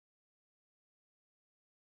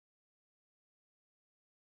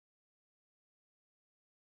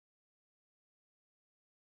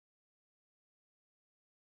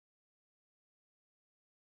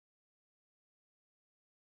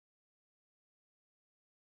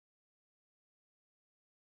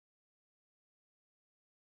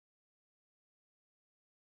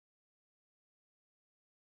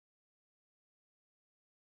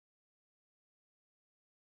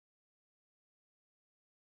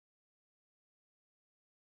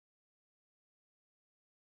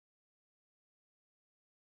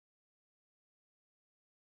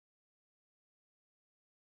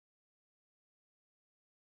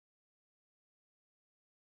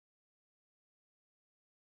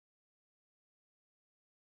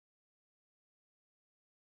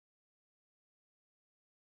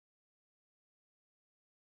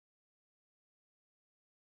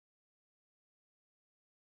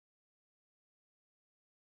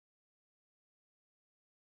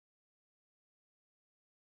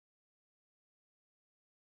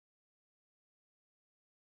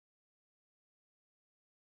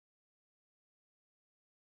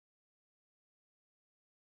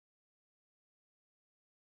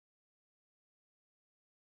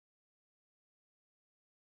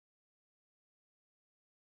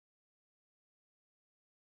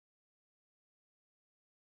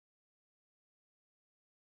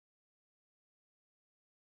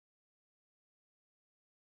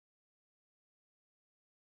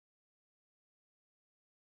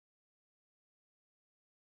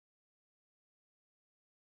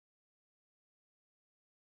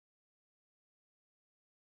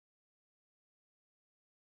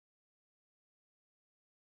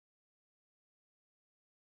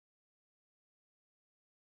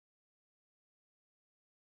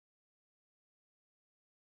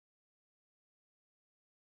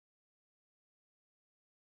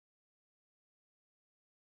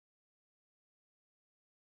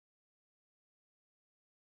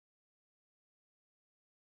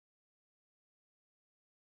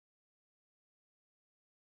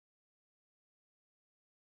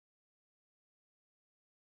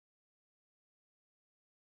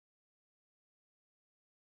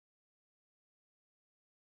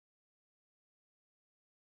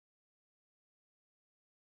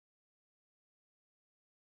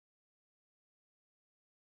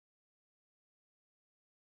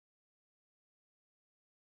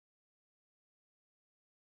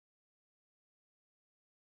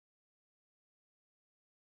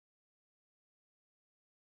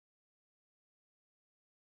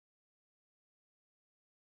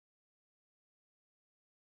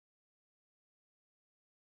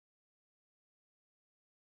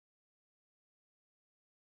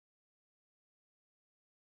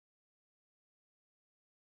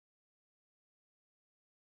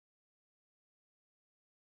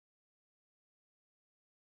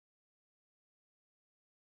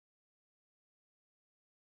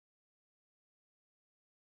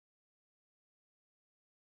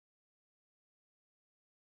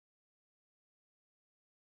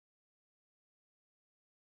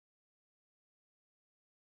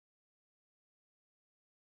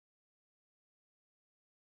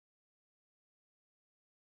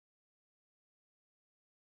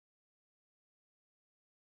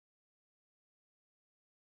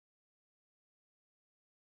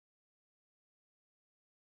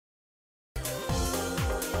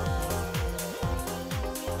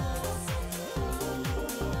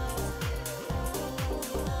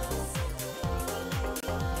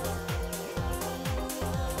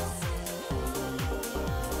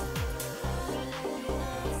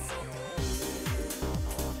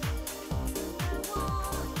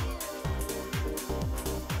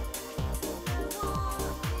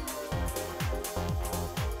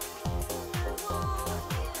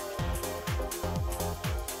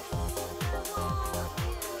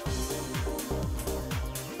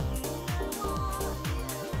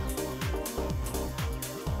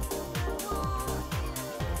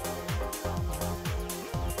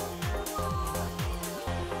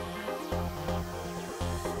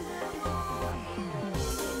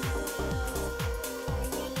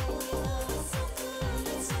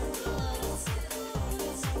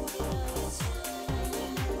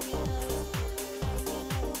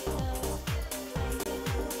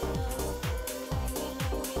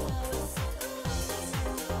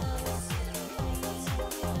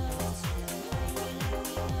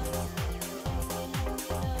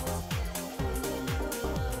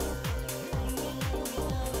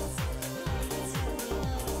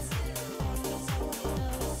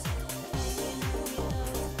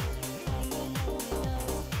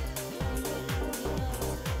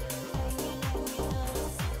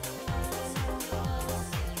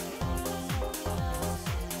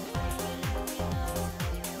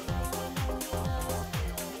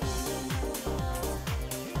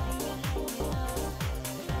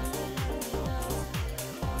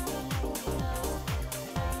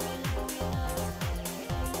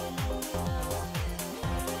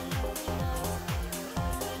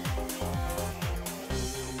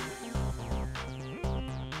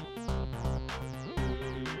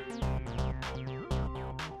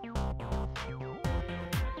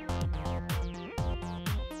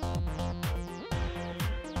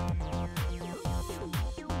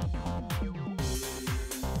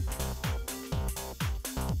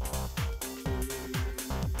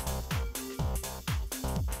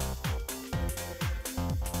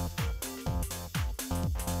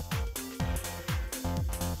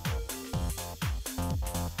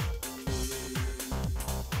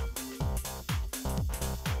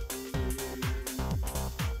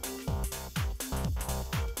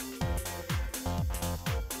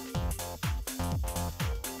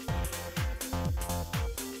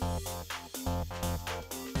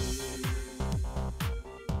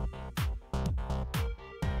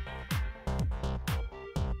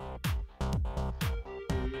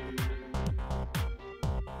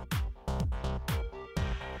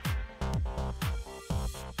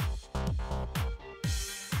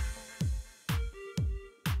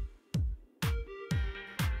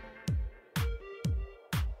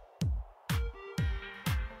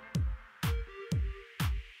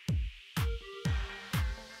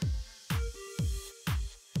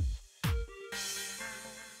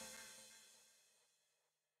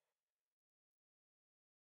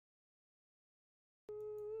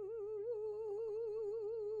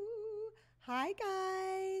Hi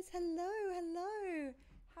guys, hello.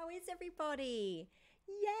 How is everybody?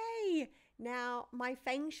 Yay! Now my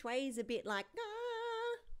feng shui is a bit like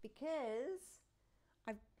because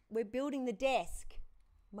we're building the desk,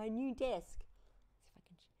 my new desk. See if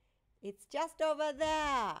I can. It's just over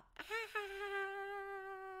there.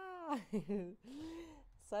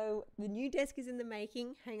 So the new desk is in the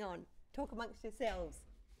making. Hang on, talk amongst yourselves.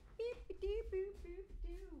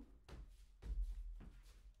 Beep-a-doo-boop-boop-doo.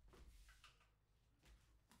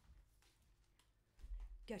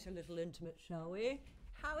 Get a little intimate, shall we?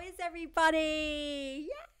 How is everybody?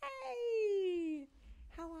 Yay!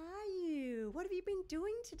 How are you? What have you been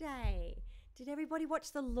doing today? Did everybody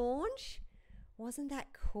watch the launch? Wasn't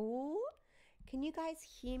that cool? Can you guys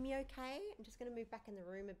hear me okay? I'm just going to move back in the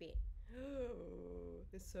room a bit.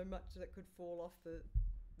 There's so much that could fall off the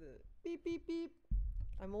beep, beep, beep.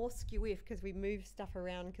 I'm all skew-iff because we move stuff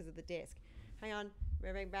around because of the desk. Hang on.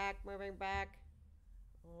 Moving back.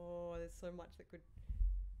 Oh, there's so much that could...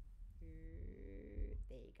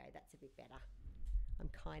 There you go. That's a bit better. I'm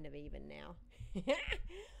kind of even now.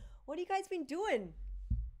 What have you guys been doing?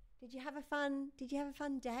 Did you have a fun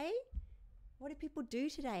day? What did people do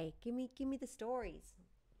today? Give me the stories.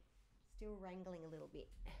 Still wrangling a little bit.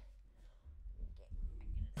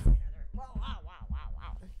 Wow.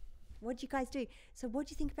 What did you guys do? So what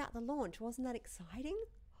did you think about the launch? Wasn't that exciting?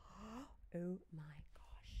 Oh my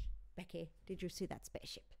gosh. Becky, did you see that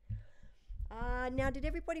spaceship? Now, did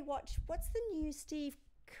everybody watch, what's the new Steve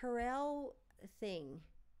Carell thing?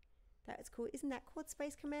 That's cool. Isn't that called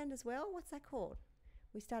Space Command as well? What's that called?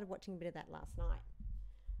 We started watching a bit of that last night.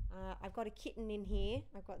 I've got a kitten in here.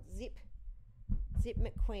 I've got Zip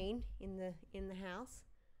McQueen in the house.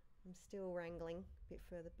 I'm still wrangling a bit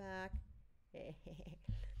further back.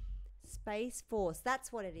 Space Force.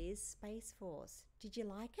 That's what it is. Space Force. Did you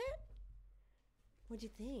like it? What'd you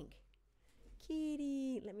think?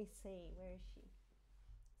 Kitty. Let me see. Where is she?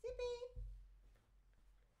 Zippy.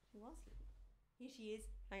 She was here. Here she is.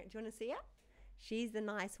 Do you want to see her? She's the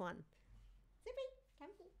nice one. Zippy,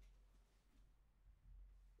 come here.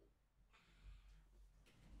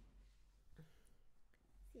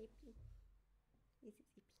 Zippy. Is it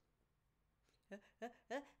Zippy?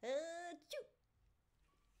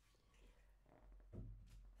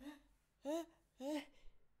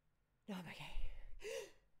 No, I'm okay.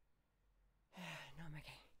 No, I'm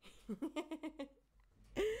okay.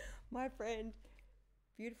 My friend,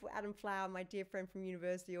 beautiful Adam Flower, my dear friend from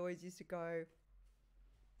university, always used to go,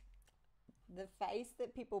 the face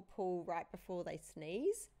that people pull right before they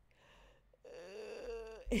sneeze.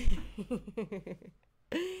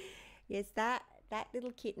 Yes, that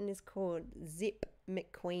little kitten is called Zip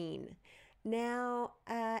McQueen. Now,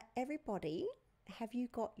 everybody, have you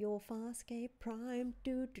got your Farscape Prime?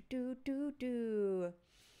 Do.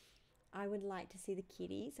 I would like to see the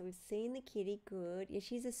kitty. So we've seen the kitty. Good. Yeah,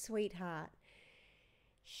 she's a sweetheart.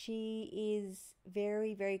 She is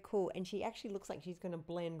very, very cool. And she actually looks like she's going to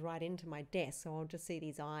blend right into my desk. So I'll just see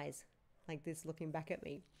these eyes like this looking back at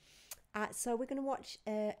me. So we're going to watch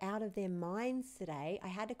Out of Their Minds today. I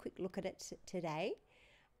had a quick look at it today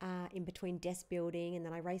in between desk building. And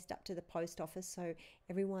then I raced up to the post office. So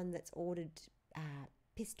everyone that's ordered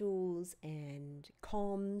pistols and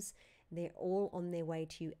comms, they're all on their way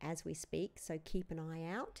to you as we speak, so keep an eye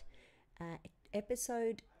out.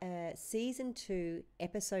 Season 2,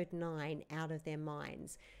 episode 9, Out of Their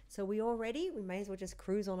Minds. So we all ready? We may as well just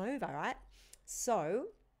cruise on over, right? So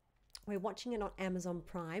we're watching it on Amazon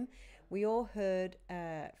Prime. We all heard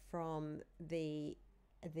from the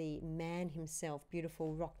man himself,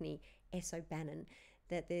 beautiful Rockney S. O'Bannon,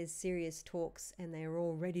 that there's serious talks and they're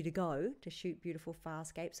all ready to go to shoot beautiful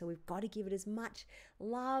Farscape. So we've got to give it as much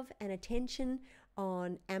love and attention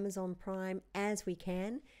on Amazon Prime as we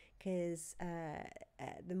can, because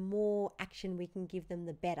the more action we can give them,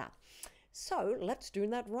 the better. So let's do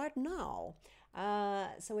that right now.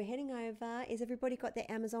 So we're heading over. Is everybody got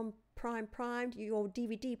their Amazon Prime primed? Your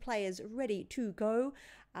DVD players ready to go?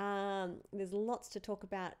 There's lots to talk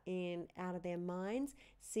about in Out of Their Minds.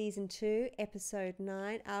 Season 2, episode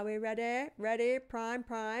 9. Are we ready? Ready?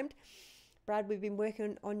 Primed. Brad, we've been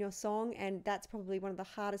working on your song, and that's probably one of the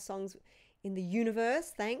hardest songs in the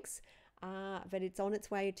universe. Thanks. But it's on its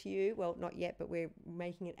way to you. Well, not yet, but we're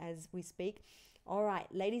making it as we speak. All right,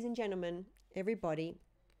 ladies and gentlemen, everybody,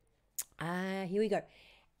 here we go.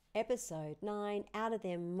 Episode 9, Out of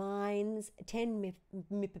Their Minds. 10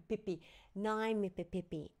 Mippipippy, 9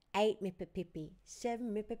 Mippipippy, 8 Mippipippy,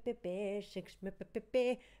 7 Mippipippy, 6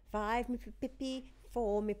 Mippipippy, 5 Mippipippy,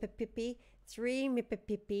 4 Mippipippy, 3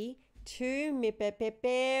 Mippipippy, 2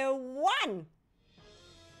 Mippipippy, 1.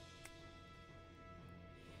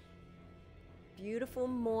 beautiful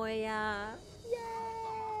Moya. Yay!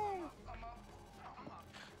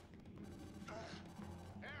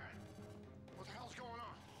 Aaron, what the hell's going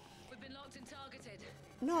on? We've been locked and targeted.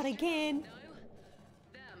 Not again. No?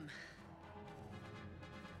 Them.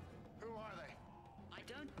 Who are they? I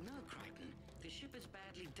don't know, Crichton. The ship is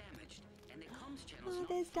badly damaged, and the comms channel's Oh, not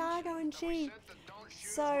there's Dargo and That we she. sent the don't shoot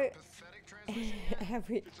So, us, we're pathetic transmission yet? have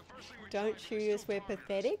we? It's the first thing we Don't tried, but they shoot us, still we're target us.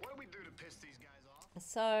 pathetic. What do we do to piss these guys off?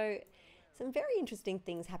 So, some very interesting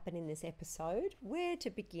things happen in this episode. Where to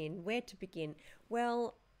begin? Where to begin?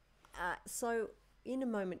 Well, so in a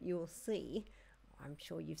moment you'll see, I'm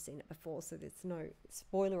sure you've seen it before, so there's no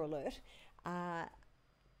spoiler alert.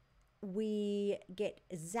 We get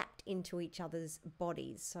zapped into each other's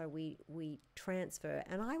bodies, so we transfer.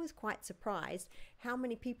 And I was quite surprised how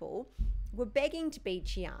many people were begging to be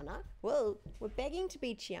Chiana. Well, we're begging to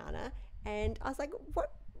be Chiana, and I was like,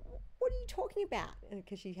 what are you talking about?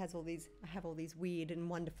 Because she has all these weird and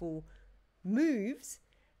wonderful moves,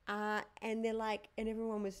 and they're like, and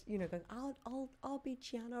everyone was, you know, going, I'll be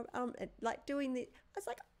Chiana, like doing the. I was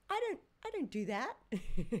like, I don't do that.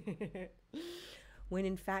 When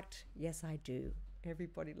in fact, yes, I do.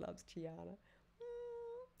 Everybody loves Chiana.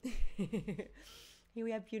 Here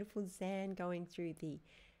we have beautiful Zan going through the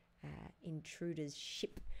intruder's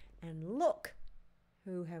ship, and look,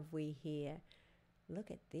 who have we here? Look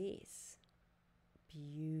at this.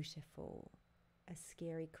 Beautiful. A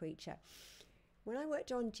scary creature. When I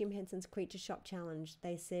worked on Jim Henson's Creature Shop Challenge,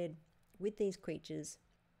 they said with these creatures,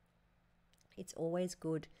 it's always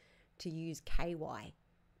good to use KY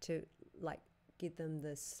to like give them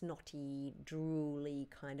the snotty, drooly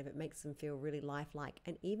kind of, it makes them feel really lifelike.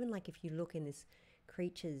 And even like if you look in this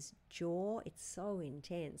creature's jaw, it's so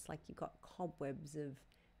intense. Like you've got cobwebs of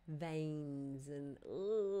veins and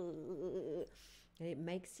it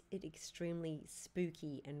makes it extremely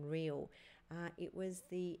spooky and real. It was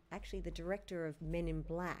actually the director of Men in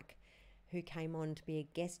Black who came on to be a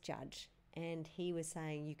guest judge, and he was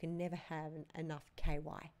saying you can never have enough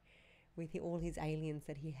KY with all his aliens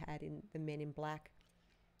that he had in the Men in Black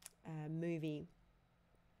movie.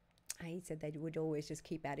 He said they would always just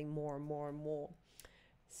keep adding more and more and more.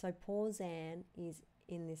 So poor Zan is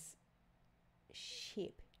in this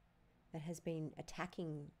ship that has been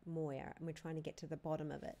attacking Moya, and we're trying to get to the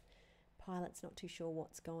bottom of it. Pilot's not too sure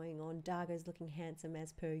what's going on. Dargo's looking handsome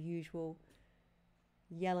as per usual,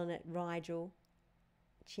 yelling at Rigel.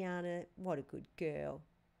 Chiana, what a good girl,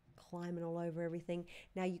 climbing all over everything.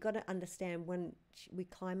 Now you got to understand, when we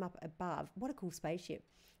climb up above, what a cool spaceship.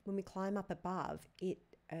 When we climb up above it,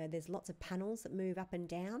 there's lots of panels that move up and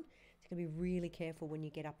down. So you got to be really careful when you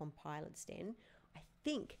get up on pilot's den. I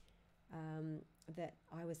think that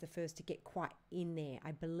I was the first to get quite in there,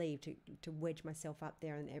 I believe, to wedge myself up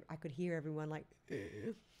there, and I could hear everyone like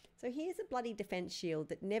So here's a bloody defense shield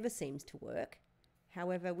that never seems to work.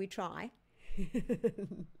 However, we try.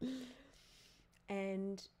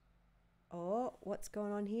 And oh, what's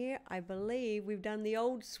going on here? I believe we've done the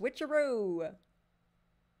old switcheroo.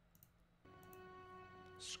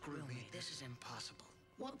 Screw me, this is impossible.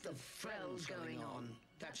 What the frell's going on?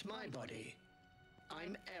 That's my body.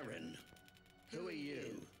 I'm Aaron. Who are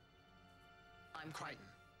you? I'm Crichton.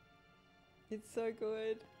 It's so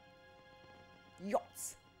good.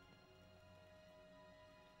 Yachts.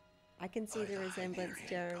 I can see the resemblance,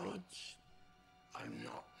 Jeremy. I'm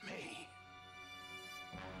not me.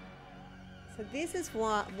 So this is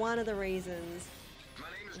one of the reasons My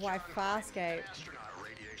name is why John Farscape, astronaut,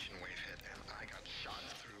 radiation wave hit, and I got shot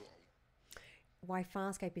through. why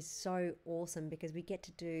Farscape is so awesome, because we get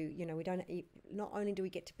to do, you know, not only do we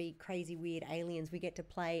get to be crazy weird aliens, we get to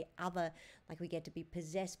play other, like we get to be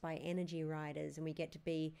possessed by energy riders, and we get to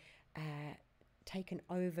be taken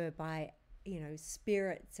over by, you know,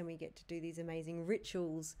 spirits, and we get to do these amazing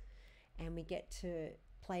rituals, and we get to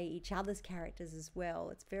play each other's characters as well.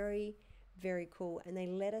 It's very, very cool, and they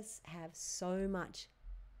let us have so much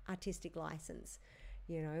artistic license.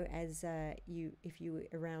 You know, as if you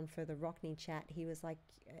were around for the Rockney chat, he was like,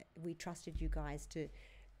 we trusted you guys to,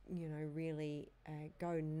 you know, really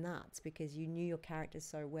go nuts because you knew your characters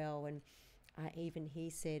so well. And even he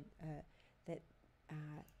said that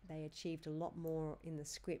they achieved a lot more in the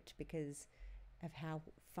script because of how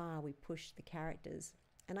far we pushed the characters.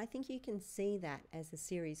 And I think you can see that as the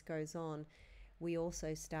series goes on, we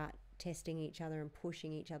also start testing each other and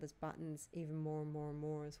pushing each other's buttons even more and more and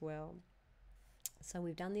more as well. So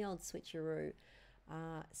we've done the old switcheroo.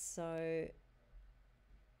 So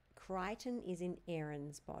Crichton is in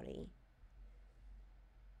Aaron's body.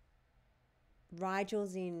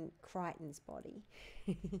 Rigel's in Crichton's body.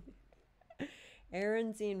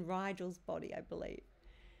 Aaron's in Rigel's body, I believe.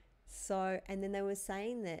 So, and then they were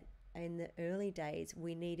saying that in the early days,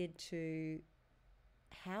 we needed to,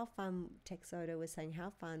 how fun, Texoda was saying, how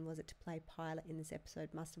fun was it to play pilot in this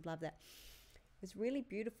episode? Must have loved that. It was really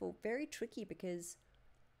beautiful, very tricky because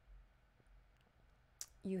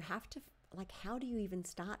you have to, like, how do you even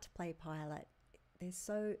start to play pilot? It's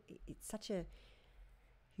such a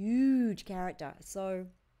huge character. So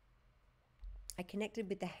I connected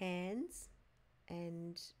with the hands,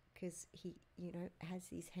 and because he, has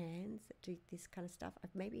these hands that do this kind of stuff.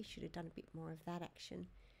 Maybe I should have done a bit more of that action.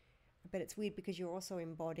 But it's weird because you're also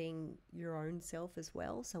embodying your own self as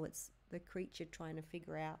well. So it's the creature trying to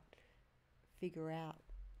figure out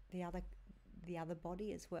the other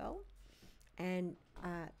body as well. And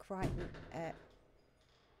Crichton,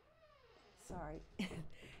 sorry,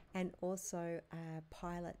 and also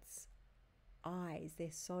Pilot's eyes.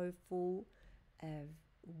 They're so full of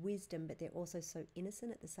wisdom, but they're also so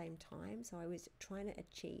innocent at the same time. So I was trying to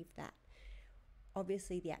achieve that.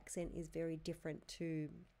 Obviously, the accent is very different to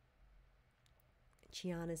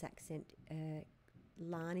Chiana's accent.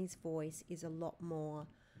 Lani's voice is a lot more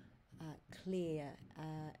clear,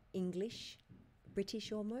 English,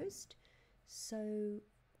 British almost. So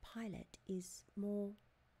Pilot is more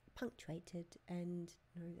punctuated and,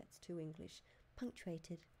 no, that's too English,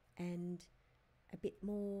 punctuated and a bit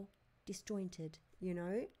more disjointed,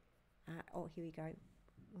 oh, here we go.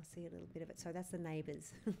 I'll see a little bit of it. So that's the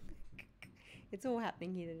neighbours. It's all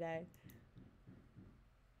happening here today.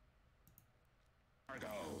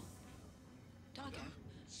 Dargo.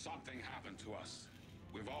 Something happened to us.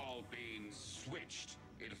 We've all been switched.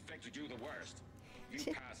 It affected you the worst.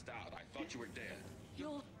 You passed out. I thought you were dead.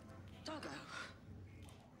 You're Dargo.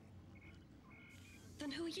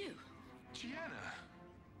 Then who are you? Gianna!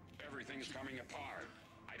 Everything's coming apart.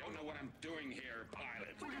 I don't know what I'm doing here,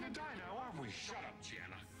 Pilot. We're gonna die now, aren't we? Shut up,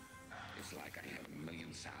 Gianna. It's like I have a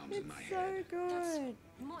million sounds in my It's head. so good.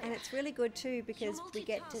 Moya. And it's really good too because You're we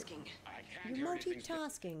get to... multitasking. I can't You're hear anything.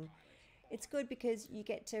 multitasking. It's good because you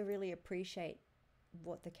get to really appreciate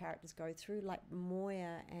what the characters go through. Like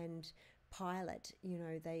Moya and Pilot,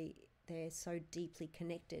 they're so deeply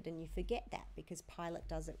connected, and you forget that because Pilot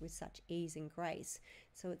does it with such ease and grace.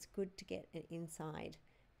 So it's good to get an inside,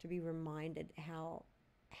 to be reminded how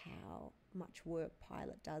much work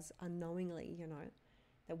Pilot does unknowingly,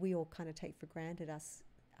 that we all kind of take for granted, us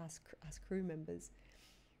crew members.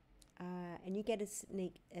 And you get a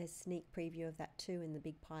sneak preview of that too in the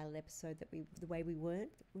big Pilot episode the way we weren't.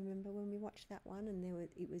 Remember when we watched that one, and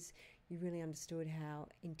you really understood how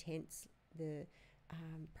intense the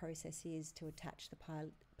process is to attach the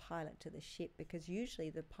pilot to the ship, because usually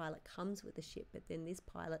the pilot comes with the ship, but then this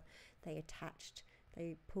pilot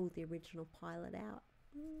they pulled the original pilot out.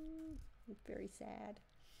 It's very sad.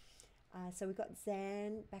 So we've got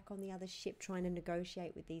Zan back on the other ship trying to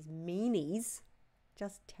negotiate with these meanies.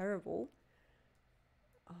 Just terrible.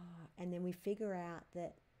 And then we figure out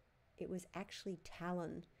that it was actually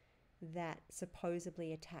Talon that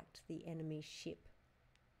supposedly attacked the enemy ship.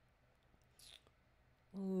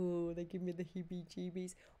 Oh, they give me the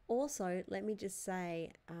heebie-jeebies. Also, let me just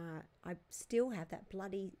say, I still have that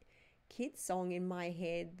bloody kids song in my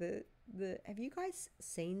head. Have you guys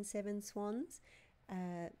seen Seven Swans?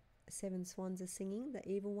 Seven Swans are singing, the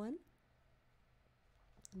evil one.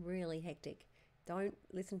 Really hectic. Don't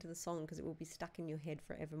listen to the song because it will be stuck in your head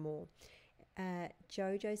forevermore.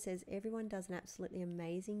 Jojo says, everyone does an absolutely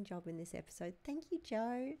amazing job in this episode. Thank you,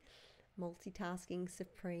 Joe. Multitasking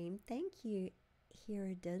supreme. Thank you,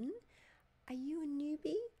 Hiradin. Are you a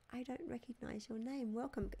newbie? I don't recognize your name.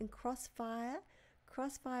 Welcome. And Crossfire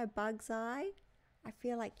Bug's Eye. I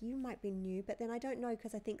feel like you might be new, but then I don't know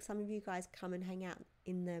because I think some of you guys come and hang out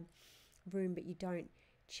in the room, but you don't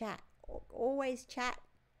chat. Always chat.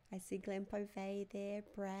 I see Glenn Povey there,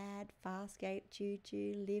 Brad, Farscape,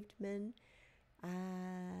 Choo-Choo, Livedman.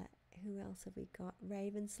 Who else have we got?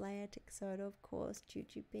 Ravenslayer, Texoda, of course,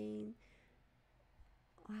 Choo-Choo Bean.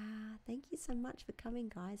 Wow, thank you so much for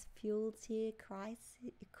coming, guys. Fuel's here,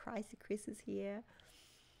 Chris is here.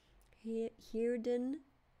 Hirden,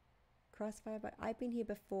 Crossfire, but I've been here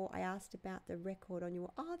before. I asked about the record on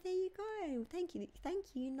your... Oh, there you go. Thank you.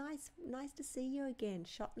 Nice to see you again.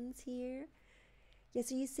 Shotton's here. Yeah,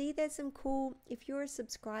 so you see there's some cool... If you're a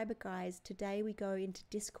subscriber, guys, today we go into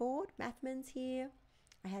Discord. Mathman's here.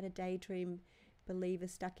 I had a daydream believer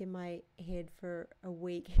stuck in my head for a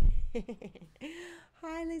week.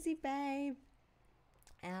 Hi, Lizzie, babe.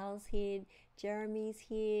 Al's here. Jeremy's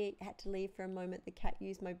here. Had to leave for a moment. The cat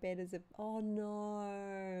used my bed as a... Oh,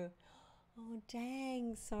 no. Oh,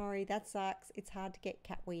 dang. Sorry, that sucks. It's hard to get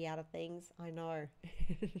cat wee out of things. I know.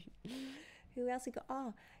 Who else we got?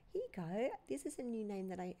 Oh, Here you go. This is a new name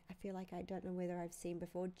that I feel like I don't know whether I've seen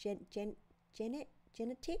before. Genetics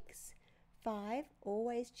 5.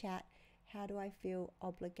 Always chat. How do I feel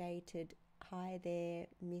obligated? Hi there,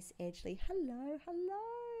 Miss Edgley. Hello,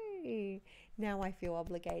 hello. Now I feel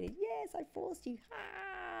obligated. Yes, I forced you.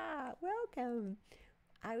 Ha! Welcome.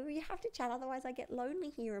 We have to chat, otherwise I get lonely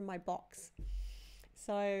here in my box.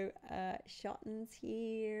 So, Shotton's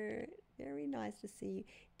here. Very nice to see you.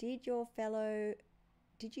 Did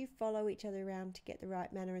you follow each other around to get the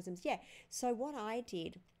right mannerisms? Yeah. So what I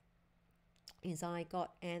did is I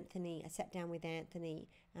got Anthony, I sat down with Anthony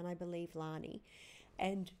and I believe Lani,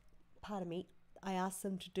 and pardon me, I asked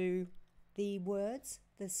them to do the words,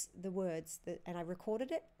 and I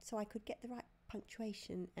recorded it so I could get the right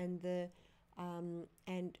punctuation and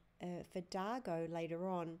for Dargo later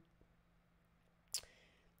on,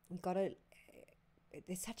 we got to.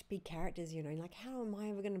 They're such big characters, you know, like how am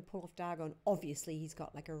I ever going to pull off Dargo? And obviously he's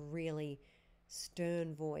got like a really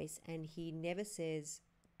stern voice and he never says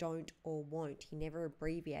don't or won't. He never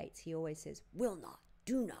abbreviates. He always says will not,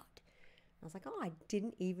 do not. I was like, oh, I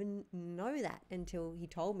didn't even know that until he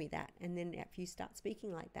told me that. And then if you start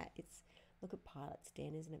speaking like that, look at Pilot's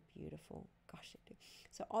Den, isn't it beautiful? Gosh, it do.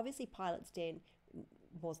 So obviously Pilot's Den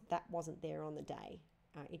wasn't there on the day.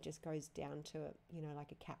 It just goes down to,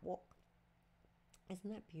 like a catwalk.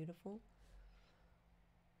 Isn't that beautiful?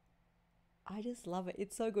 I just love it.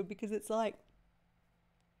 It's so good because it's like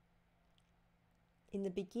in the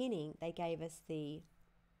beginning they gave us the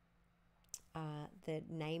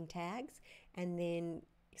name tags, and then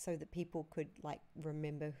so that people could like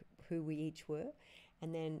remember who we each were.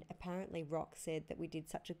 And then apparently Rock said that we did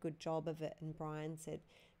such a good job of it, and Brian said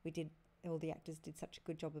all the actors did such a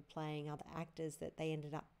good job of playing other actors that they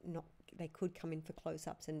ended up they could come in for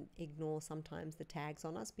close-ups and ignore sometimes the tags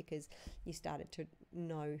on us because you started to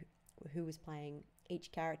know who was playing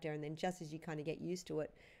each character, and then just as you kind of get used to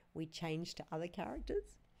it, we changed to other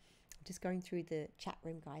characters. I'm just going through the chat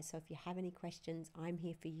room, guys, so if you have any questions, I'm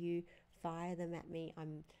here for you. Fire them at me.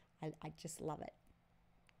 I just love it.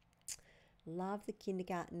 Love the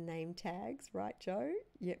kindergarten name tags, right, Joe?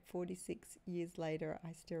 Yep, 46 years later,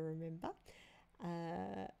 I still remember.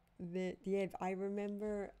 I remember.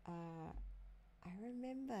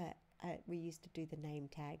 We used to do the name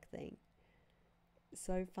tag thing.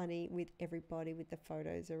 So funny with everybody with the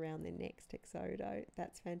photos around their necks, Texodo.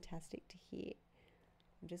 That's fantastic to hear.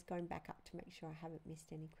 I'm just going back up to make sure I haven't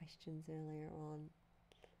missed any questions earlier on.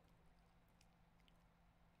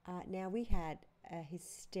 Now we had a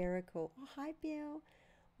hysterical, oh hi Bill,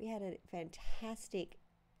 we had a fantastic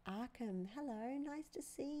Arkham, hello, nice to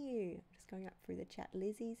see you. I'm just going up through the chat.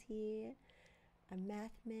 Lizzie's here, a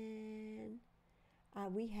math man.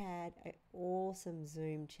 We had an awesome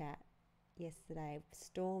Zoom chat yesterday.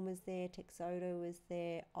 Storm was there, Texodo was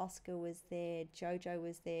there, Oscar was there, Jojo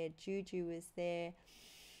was there, Juju was there.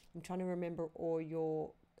 I'm trying to remember all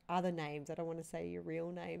your other names. I don't want to say your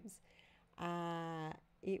real names.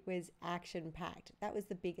 It was action-packed. That was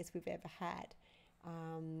the biggest we've ever had.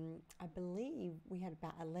 I believe we had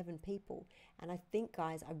about 11 people, and I think,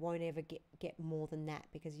 guys, I won't ever get more than that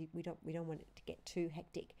because we don't want it to get too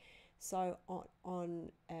hectic. So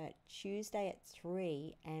on Tuesday at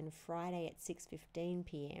 3 and Friday at 6:15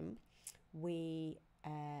 p.m. we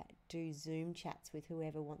do Zoom chats with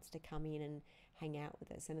whoever wants to come in and hang out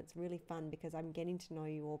with us, and it's really fun because I'm getting to know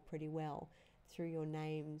you all pretty well through your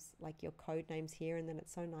names, like your code names here, and then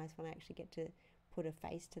it's so nice when I actually get to put a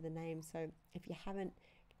face to the name. So if you haven't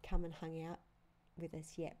come and hung out with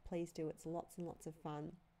us yet, please do. It's lots and lots of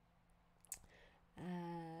fun.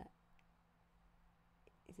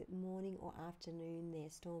 Is it morning or afternoon there,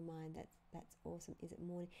 Storm Mine? That's awesome. Is it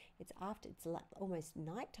morning? It's after. It's like almost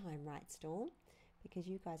nighttime, right, Storm? Because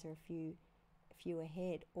you guys are a few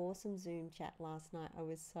ahead. Awesome Zoom chat last night. I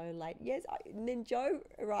was so late. Yes, and then Joe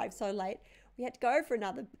arrived so late. We had to go for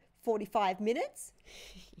another 45 minutes.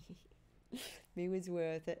 Me was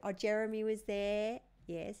worth it. Oh, Jeremy was there.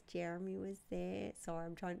 Yes, Jeremy was there. Sorry,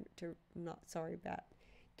 I'm trying to not sorry about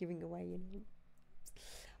giving away your name.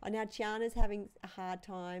 Oh, now Chiana's having a hard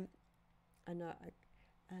time. I know.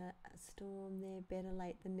 Storm there, better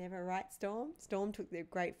late than never, right, Storm? Storm took the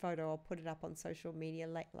great photo. I'll put it up on social media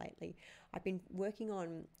lately. I've been working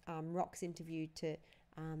on Rock's interview to,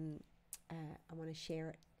 I want to share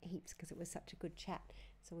it heaps because it was such a good chat.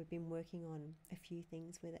 So we've been working on a few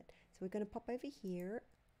things with it. So we're going to pop over here.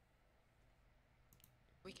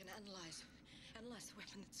 We can analyze the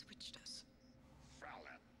weapon that switched us.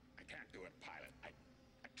 Fowler, I can't do it, Pilot. I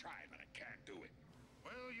tried, but I can't do it.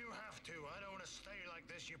 Well, you have to. I don't want to stay like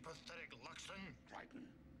this, you pathetic Luxton. Triton,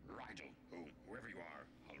 Rigel, whoever you are,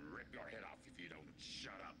 I'll rip your head off if you don't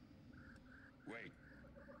shut up. Wait.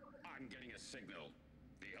 I'm getting a signal.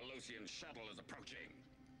 The Elosian shuttle is approaching.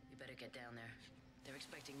 You better get down there. They're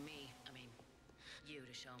expecting me, I mean, you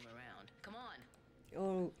to show them around. Come on.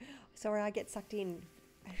 Oh, sorry, I get sucked in.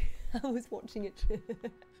 I was watching it.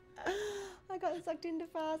 I got sucked into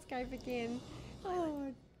Farscape again.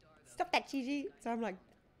 Oh, stop that, Gigi. So I'm like,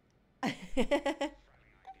 it's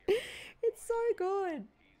so good.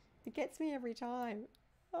 It gets me every time.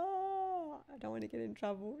 Oh, I don't want to get in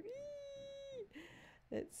trouble.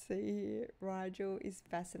 Let's see here. Rigel is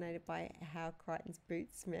fascinated by how Crichton's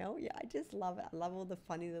boots smell. Yeah, I just love it. I love all the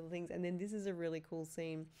funny little things. And then this is a really cool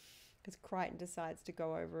scene because Crichton decides to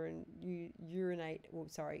go over and urinate. Well,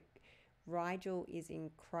 sorry. Rigel is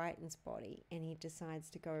in Crichton's body and he decides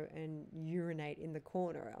to go and urinate in the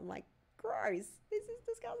corner. I'm like, gross. This is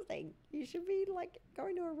disgusting. You should be like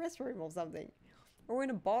going to a restroom or something. Or in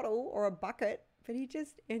a bottle or a bucket. But he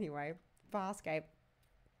just, anyway, Farscape.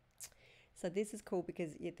 So this is cool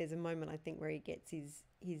because there's a moment I think where he gets his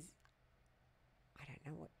I don't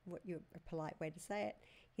know what a polite way to say it,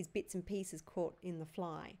 his bits and pieces caught in the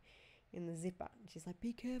fly, in the zipper. And she's like,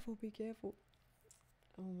 be careful, be careful.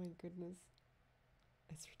 Oh my goodness.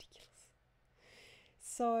 It's ridiculous.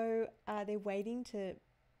 So they're waiting to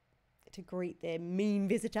greet their mean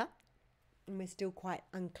visitor. And we're still quite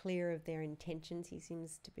unclear of their intentions. He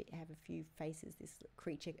seems to have a few faces, this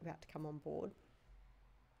creature about to come on board.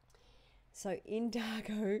 So in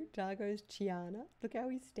Dargo's Chiana, look how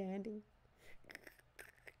he's standing.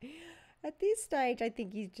 At this stage, I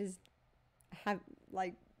think he's just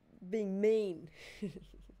being mean.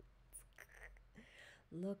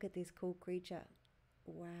 Look at this cool creature.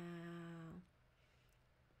 Wow.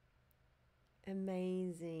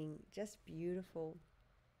 Amazing. Just beautiful.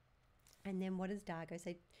 And then what does Dargo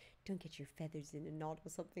say? Don't get your feathers in a knot or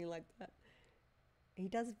something like that. He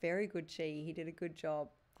does very good chi. He did a good job.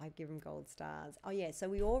 I give him gold stars. Oh yeah, so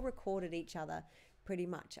we all recorded each other pretty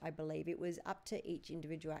much, I believe. It was up to each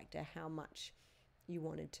individual actor how much you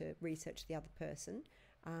wanted to research the other person.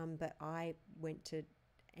 But I went to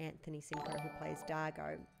Anthony Simcoe, who plays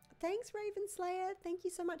Dargo. Thanks, Raven Slayer. Thank you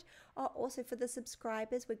so much. Oh, also for the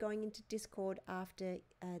subscribers, we're going into Discord after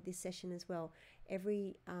this session as well.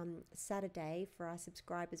 Every Saturday for our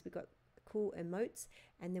subscribers, we've got cool emotes,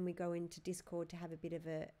 and then we go into Discord to have a bit of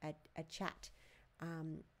a chat,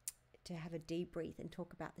 to have a debrief and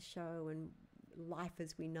talk about the show and life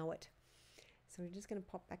as we know it. So we're just going to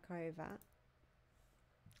pop back over.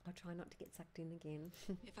 I'll try not to get sucked in again.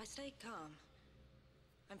 If I stay calm,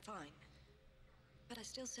 I'm fine. But I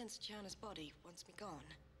still sense Chiana's body wants me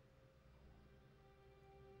gone.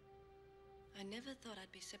 I never thought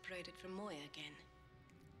I'd be separated from Moya again.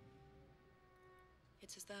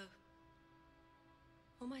 It's as though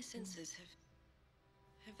all my senses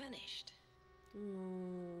have vanished.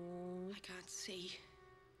 I can't see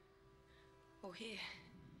or hear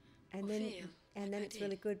and or then feel and like then I it's did.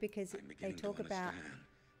 really good because I'm they beginning talk to about understand.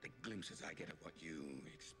 The glimpses I get of what you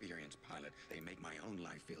experience, Pilot, they make my own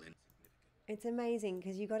life feel insignificant. it's amazing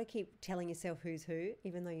because you got to keep telling yourself who's who,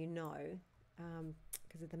 even though you know,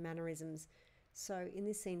 because of the mannerisms. So in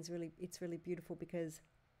this scene, it's really beautiful because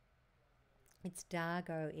it's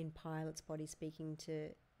Dargo in Pilot's body speaking to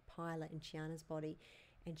Pilot in Chiana's body,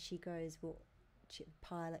 and she goes, well,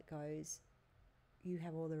 Pilot goes, you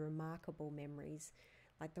have all the remarkable memories,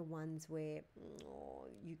 like the ones where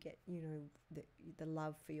you get, the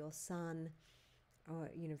love for your son, or,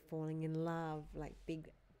 falling in love, like big,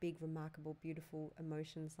 remarkable, beautiful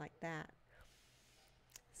emotions like that.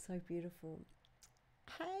 So beautiful.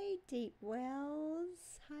 Hey, Deep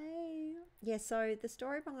Wells. Hey. Yeah, so the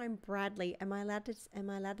story behind Bradley, am I allowed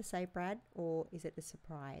to say Brad, or is it a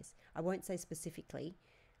surprise? I won't say specifically.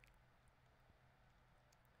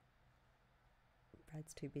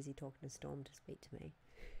 Brad's too busy talking to Storm to speak to me.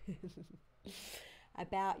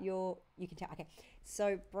 About you can tell. Okay,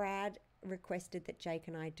 so Brad requested that Jake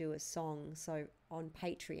and I do a song. So on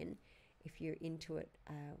Patreon, if you're into it,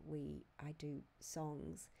 I do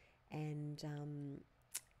songs, and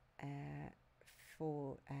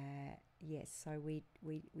so we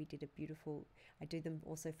did a beautiful. I do them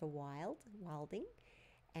also for Wilding,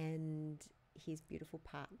 and his beautiful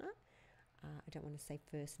partner. I don't want to say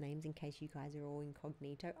first names in case you guys are all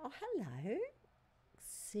incognito. Oh, hello.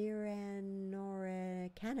 Cyranor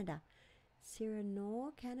Canada.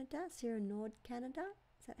 Cyranor Canada? Cyranord Canada?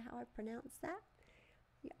 Is that how I pronounce that?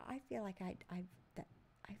 Yeah, I feel like are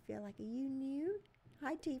you new?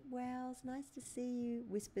 Hi, Deep Wells. Nice to see you.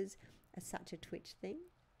 Whispers are such a Twitch thing.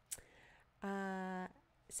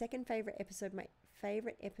 Second favorite episode. My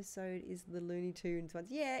favorite episode is the Looney Tunes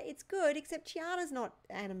ones. Yeah, it's good, except Chiana's not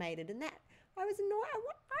animated, and that I was annoyed.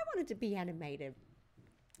 I wanted to be animated.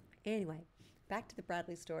 Anyway, back to the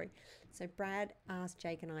Bradley story. So Brad asked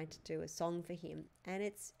Jake and I to do a song for him, and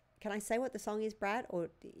it's. Can I say what the song is, Brad,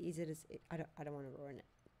 or is it? I don't want to ruin it.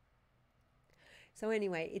 So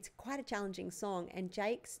anyway, it's quite a challenging song, and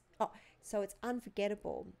Jake's. Oh, so it's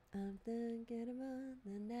unforgettable. Unforgettable.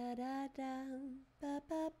 Da da da. Ba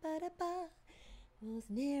ba ba da ba. Was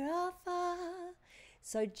near or far.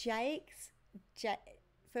 So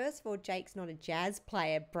first of all, Jake's not a jazz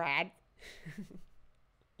player, Brad.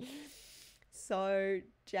 So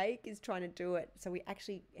Jake is trying to do it. So we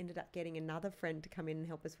actually ended up getting another friend to come in and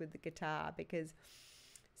help us with the guitar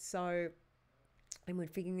and we're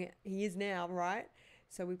figuring it, he is now, right?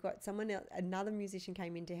 So we've got someone else, another musician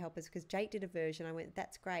came in to help us because Jake did a version. I went,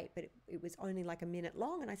 that's great, but it was only like a minute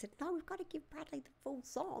long. And I said, no, we've got to give Bradley the full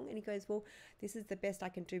song. And he goes, well, this is the best I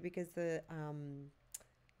can do because the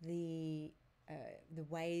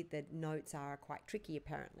way the notes are quite tricky,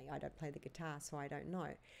 apparently. I don't play the guitar, so I don't know.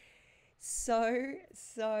 So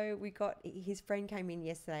we got, his friend came in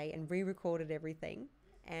yesterday and re-recorded everything.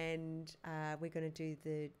 And we're going to do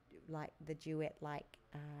the duet like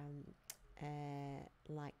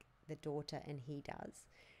the daughter and he does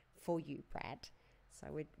for you, Brad. So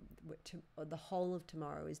the whole of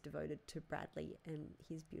tomorrow is devoted to Bradley and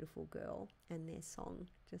his beautiful girl and their song.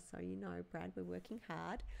 Just so you know, Brad, we're working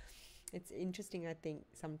hard. It's interesting, I think,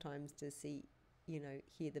 sometimes to see,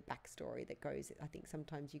 hear the backstory that goes. I think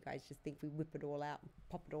sometimes you guys just think we whip it all out,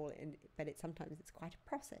 pop it all in, but sometimes it's quite a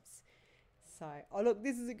process. So, oh look,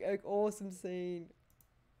 this is an awesome scene.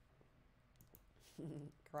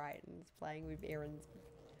 Crichton's playing with Erin's.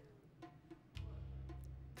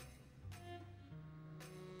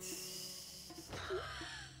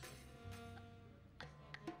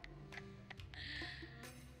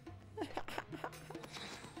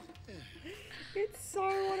 It's so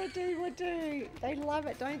what a dude would do. They love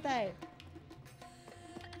it, don't they?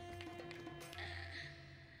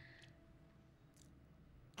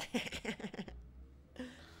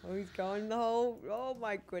 Oh, he's going the whole. Oh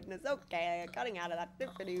my goodness. Okay, cutting out of that.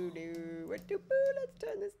 Let's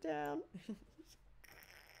turn this down.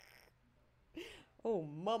 Oh,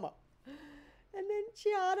 mama. And then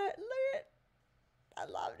Chiana, look at. I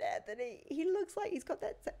loved Anthony. He looks like he's got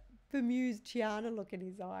that bemused Chiana look in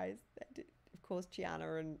his eyes. Of course,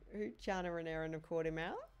 Chiana and Erin have caught him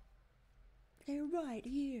out. They're right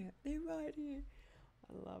here. They're right here.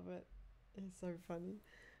 I love it. It's so funny.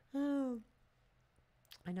 Oh.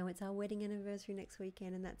 I know it's our wedding anniversary next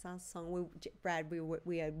weekend, and that's our song. Brad,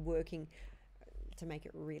 we are working to make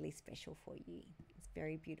it really special for you. It's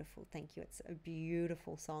very beautiful. Thank you. It's a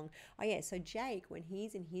beautiful song. Oh yeah, so Jake, when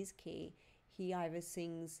he's in his key, he either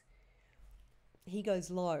sings, he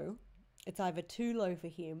goes low. It's either too low for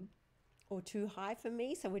him or too high for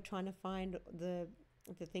me. So we're trying to find the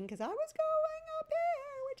thing, because I was going up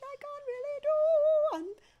here, which I can't really do.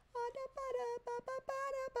 And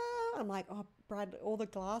I'm like, oh, Brad, all the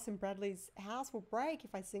glass in Bradley's house will break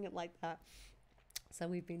if I sing it like that. So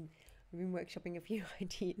we've been workshopping a few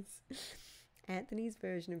ideas. Anthony's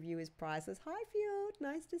version of You is Priceless. Hi, Field.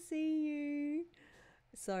 Nice to see you.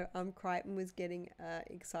 So Crichton was getting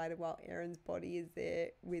excited while Erin's body is there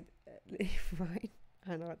with right.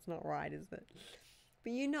 I know it's not right, is it?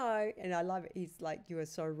 But and I love it. He's like, you are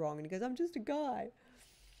so wrong. And he goes, I'm just a guy.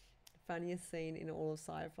 Funniest scene in all of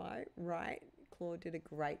sci-fi, right? Claude did a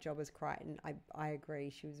great job as Crichton. I agree.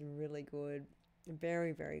 She was really good.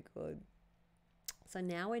 Very, very good. So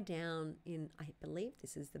now we're down in, I believe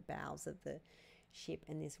this is the bowels of the ship,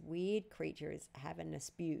 and this weird creature is having a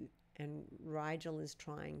spew, and Rigel is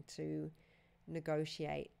trying to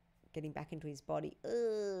negotiate getting back into his body.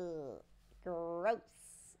 Ugh, gross.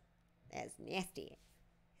 That's nasty.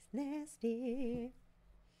 It's nasty.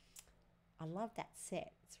 I love that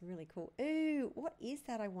set. It's really cool. Ooh, what is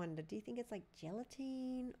that, I wonder? Do you think it's like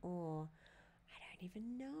gelatine or I don't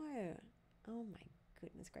even know. Oh my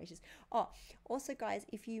goodness gracious. Oh, also guys,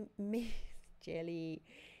 if you missed jelly,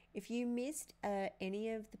 if you missed any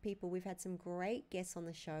of the people, we've had some great guests on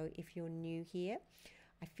the show. If you're new here,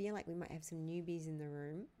 I feel like we might have some newbies in the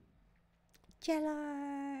room.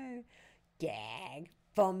 Jello, gag,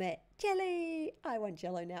 vomit, jelly. I want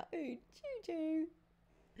Jello now. Ooh, choo choo.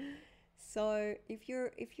 So if you're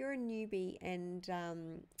a newbie and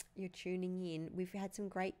you're tuning in, we've had some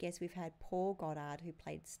great guests. We've had Paul Goddard, who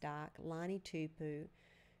played Stark, Lani Tupu,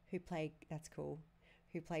 who played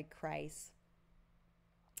Crace,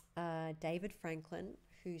 David Franklin,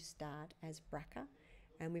 who starred as Bracker,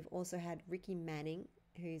 and we've also had Ricky Manning,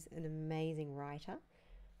 who's an amazing writer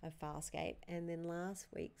of Farscape. And then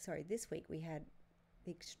this week we had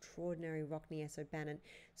the extraordinary Rockney S. O'Bannon.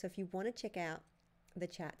 So if you want to check out the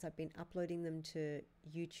chats, I've been uploading them to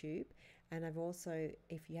YouTube, and I've also,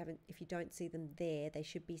 if you don't see them there, they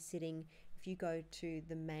should be sitting. If you go to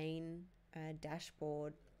the main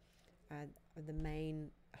dashboard, or the main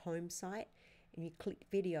home site, and you click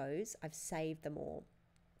videos, I've saved them all,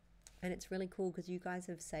 and it's really cool because you guys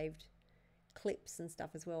have saved clips and stuff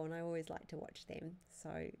as well, and I always like to watch them.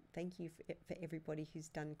 So thank you for everybody who's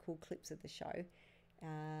done cool clips of the show.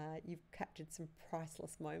 You've captured some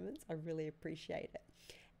priceless moments. I really appreciate it.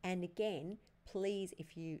 And again, please,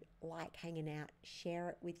 if you like hanging out, share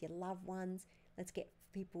it with your loved ones. Let's get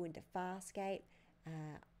people into Farscape.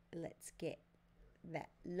 Let's get that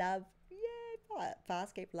love,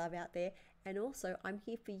 Farscape love out there. And also, I'm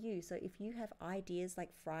here for you. So if you have ideas, like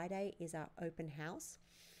Friday is our open house.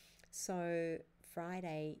 So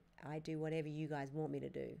Friday, I do whatever you guys want me to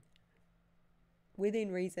do,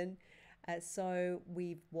 within reason. So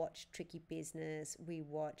we've watched Tricky Business. We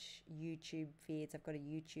watch YouTube vids. I've got a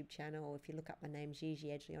YouTube channel. If you look up my name, Gigi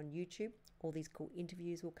Edgley, on YouTube, all these cool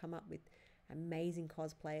interviews will come up with amazing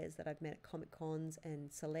cosplayers that I've met at Comic Cons and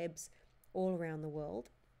celebs all around the world.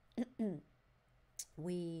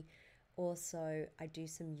 We also, I do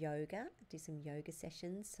some yoga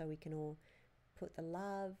sessions, so we can all put the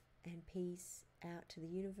love and peace out to the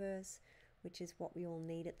universe, which is what we all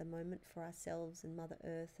need at the moment for ourselves and Mother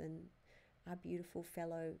Earth and our beautiful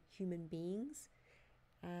fellow human beings.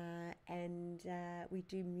 And we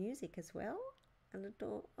do music as well,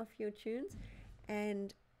 a few tunes.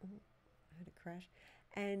 And I heard a crash.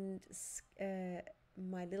 And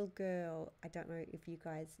my little girl, I don't know if you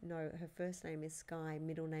guys know, her first name is Sky,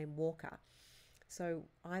 middle name Walker. So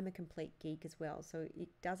I'm a complete geek as well. So it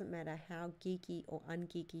doesn't matter how geeky or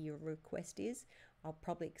ungeeky your request is, I'll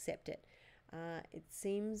probably accept it. It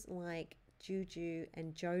seems like Juju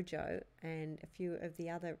and Jojo and a few of the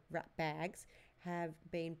other rat bags have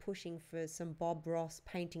been pushing for some Bob Ross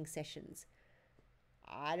painting sessions.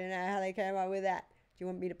 I don't know how they came up with that. Do you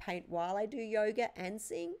want me to paint while I do yoga and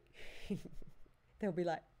sing? They'll be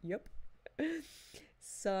like, yep.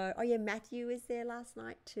 So, oh yeah, Matthew was there last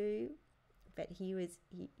night too. But you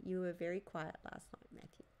were very quiet last night,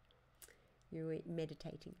 Matthew. You were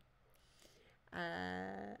meditating.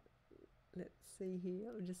 Let's see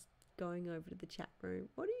here. I'm just going over to the chat room.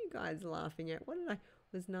 What are you guys laughing at? It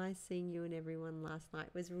was nice seeing you and everyone last night.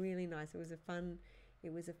 It was really nice. It was a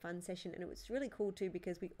fun session, and it was really cool too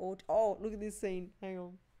because we all. Oh, look at this scene. Hang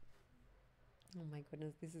on. Oh my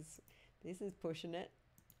goodness, this is pushing it.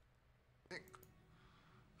 I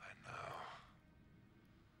know.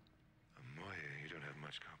 Moya, you don't have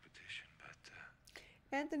much competition,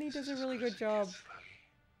 but Anthony does a really good job.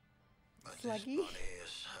 But Sluggy. this body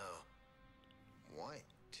is so white.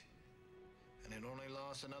 And it only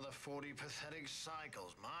lasts another 40 pathetic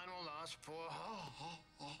cycles. Mine will last for...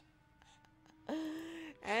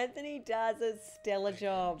 Anthony does a stellar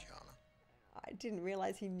job. Jana. I didn't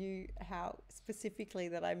realize he knew how specifically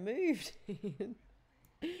that I moved.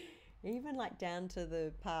 Even like down to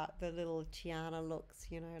the little Chiana looks,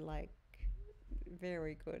 like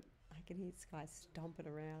very good. I can hear Sky stomping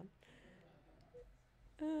around.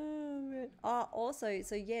 Oh, man. Oh, also,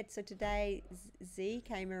 so today Z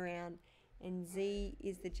came around, and Z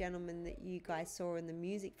is the gentleman that you guys saw in the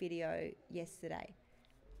music video yesterday.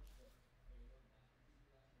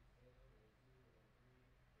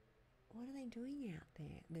 What are they doing out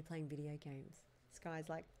there? They're playing video games. Sky's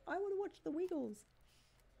like, I want to watch the Wiggles.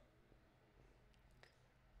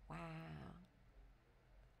 Wow.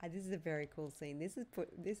 This is a very cool scene. This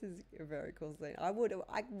is a very cool scene. I would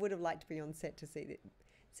have liked to be on set to see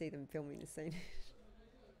them filming the scene.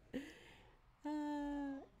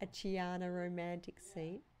 A Chiana romantic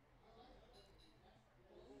scene.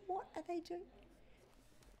 What are they doing?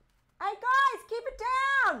 Hey guys, keep it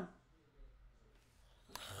down!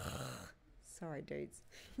 Sorry, dudes.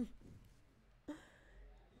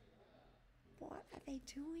 What are they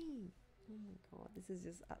doing? Oh my god, this is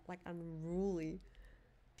just like unruly.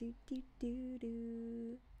 Do, do, do,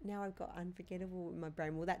 do. Now I've got Unforgettable in my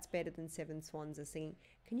brain. Well, that's better than Seven Swans are singing.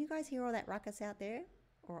 Can you guys hear all that ruckus out there?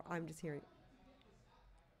 Or I'm just hearing?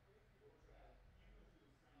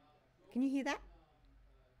 Can you hear that?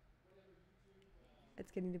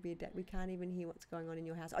 It's getting to be a day. We can't even hear what's going on in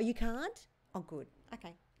your house. Oh, you can't? Oh, good.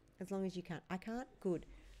 Okay. As long as you can't. I can't? Good.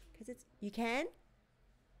 Because you can?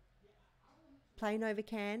 Play Nova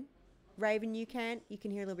can? Raven, you can? You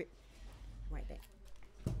can hear a little bit. Right there.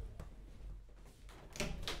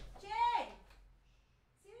 Jed!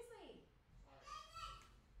 Seriously?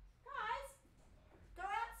 Guys! Go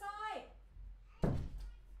outside!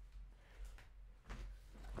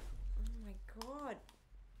 Oh my god.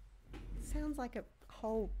 sounds like a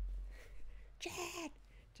whole Chad,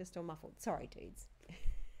 just all muffled. Sorry, dudes.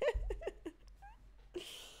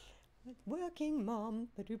 Working mom.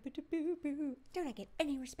 Ba-doo-ba-doo-boo-boo. Don't I get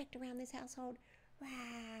any respect around this household?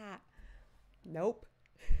 Rah. Nope.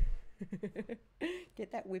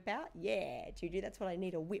 Get that whip out? Yeah, Juju, that's what I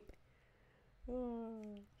need, a whip. Oh.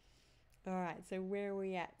 All right, so where are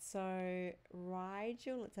we at? So,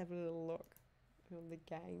 Rigel, let's have a little look on the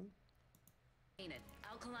gang.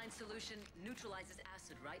 Alkaline solution neutralizes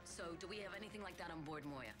acid, right? So do we have anything like that on board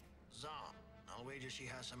Moya? Zom. I'll wager she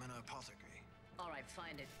has some in her apothecary. All right,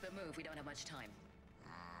 find it. But move, we don't have much time.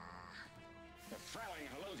 The frowning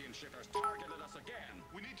Helodian ship has targeted us again.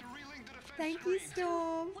 We need to relink the defense Thank screen. you,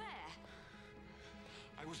 Storm. Where?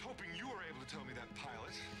 I was hoping you were able to tell me that,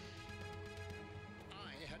 pilot.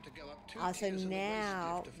 I had to go up 2 So tiers in the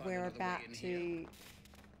now waste lift to find we're another way about in to... here.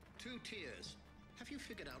 2 tiers. Have you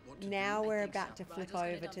figured out what to Now do? we're think about so. to flip Rigel's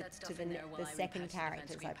gonna over dump that to stuff the, in there while the I second repass the defense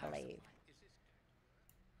characters, screen I power believe. supply.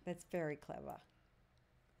 That's very clever.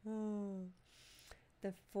 Oh.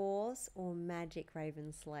 The Force or Magic,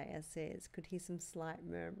 Raven Slayer says. Could hear some slight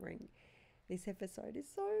murmuring. This episode is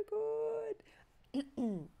so good.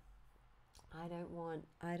 I don't want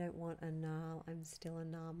a Nal. I'm still a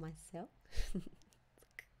Nal myself.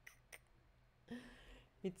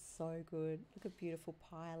 It's so good. Look at beautiful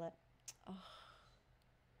pilot. Oh.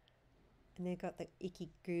 And they've got the icky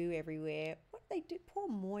goo everywhere. What do they do? Poor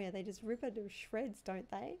Moya. They just rip her to shreds, don't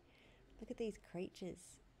they? Look at these creatures.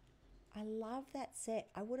 I love that set.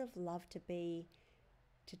 I would have loved to be...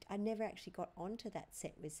 I never actually got onto that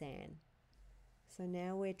set with Zan. So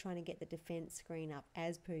now we're trying to get the defense screen up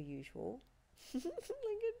as per usual. Look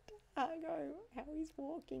at Dargo, how he's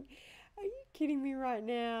walking. Are you kidding me right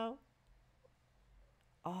now?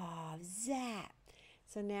 Oh, zap.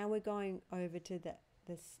 So now we're going over to the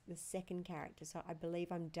second character. So I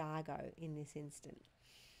believe I'm Dargo in this instant.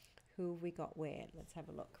 Who have we got where? Let's have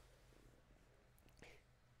a look.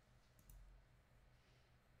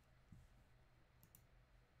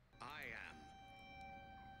 I am.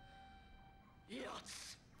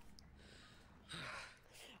 Yachts.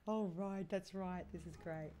 Oh, right, that's right. This is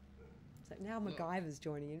great. So now MacGyver's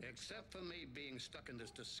joining in. Except for me being stuck in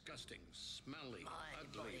this disgusting, smelly, My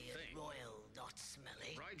ugly body is thing. royal, not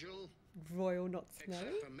smelly. Rigel, Royal, not smelly.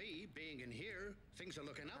 except for me being in here, things are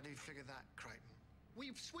looking up. How do you figure that, Crichton?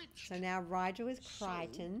 We've switched. So now Rigel is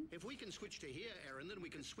Crichton. So, if we can switch to here, Aaron, then we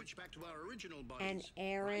can switch back to our original bodies. And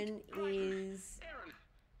Aaron is... Aaron!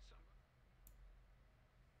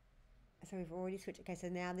 So we've already switched. Okay, so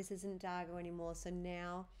now this isn't Dargo anymore. So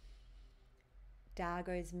now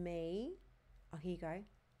Dargo's me. Oh, here you go.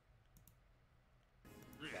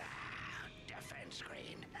 Defense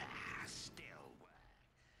screen. Still work.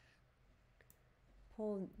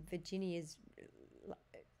 Poor Virginia's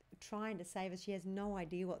trying to save us. She has no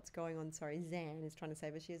idea what's going on. Sorry, Zan is trying to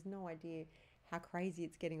save us. She has no idea how crazy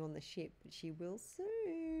it's getting on the ship, but she will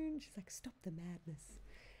soon. She's like, stop the madness.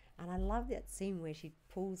 And I love that scene where she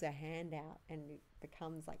pulls her hand out and it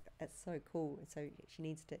becomes like, that's so cool. So she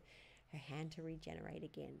needs her hand to regenerate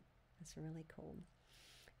again. That's really cool.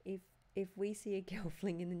 If we see a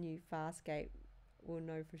Gelfling in the new Farscape, we'll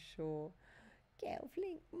know for sure.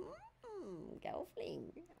 Gelfling.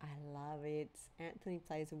 Gelfling. I love it. Anthony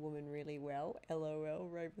plays a woman really well.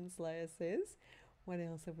 LOL, Ravenslayer says. What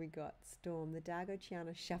else have we got? Storm. The Dargo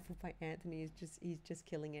Chiana shuffle by Anthony is he's just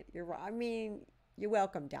killing it. You're right. I mean, you're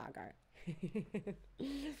welcome, Dargo.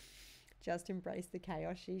 Just embrace the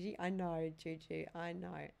chaos, Gigi. I know, Juju. I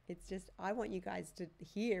know. It's just I want you guys to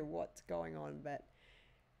hear what's going on, but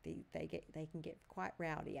they can get quite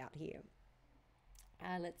rowdy out here.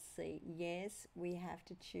 Let's see. Yes, we have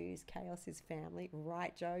to choose Chaos is family.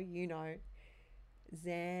 Right, Joe? You know.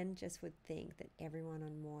 Zan just would think that everyone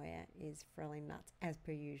on Moya is frilling nuts, as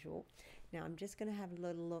per usual. Now, I'm just going to have a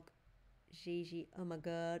little look. Gigi, oh my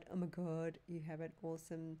god, you have an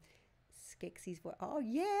awesome Skeksis voice. Oh,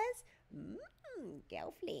 yes!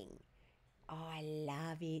 Gelfling. Oh, I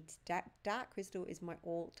love it. Dark Crystal is my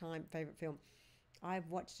all-time favourite film. I've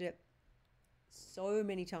watched it so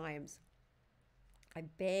many times. I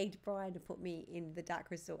begged Brian to put me in the Dark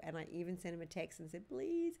Crystal, and I even sent him a text and said,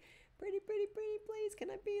 please, pretty, please, can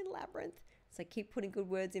I be in Labyrinth? So keep putting good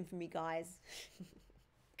words in for me, guys.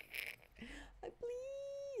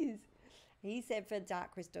 Please. He said for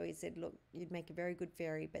Dark Crystal, he said, look, you'd make a very good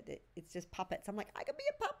fairy, but it's just puppets. I'm like, I can be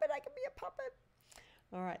a puppet.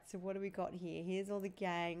 All right, so what do we got here? Here's all the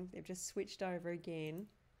gang. They've just switched over again,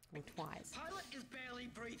 or twice. Pilot is barely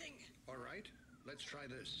breathing. All right, let's try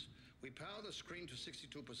this. We power the screen to 62%,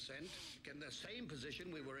 get in the same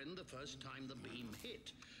position we were in the first time the beam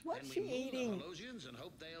hit. What's then she we move eating? the Holosians and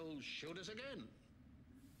hope they'll shoot us again.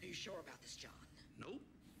 Are you sure about this, John? Nope.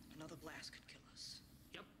 Another blast could kill us.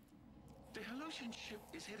 Yep. The Helosian ship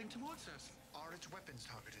is heading towards us. Are its weapons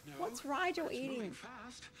targeted? No, What's Rigel but it's eating? moving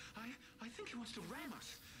fast. I think he wants to ram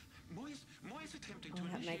us. Moy's attempting to Oh,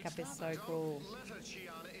 that initiate makeup is so starboard. cool. Let her,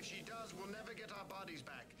 Chiana. If she does, we'll never get our bodies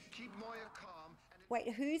back. Keep Moya calm. And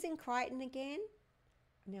Wait, who's in Crichton again?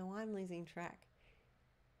 Now I'm losing track.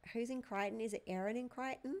 Who's in Crichton? Is it Erin in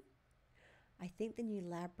Crichton? I think the new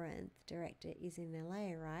Labyrinth director is in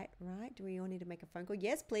LA, right? Right? Do we all need to make a phone call?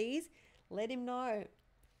 Yes, please. Let him know.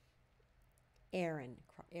 Erin.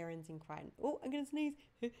 Erin's in Crichton. Oh, I'm going to sneeze.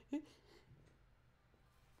 Chewy.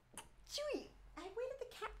 Hey, where did the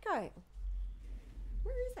cat go?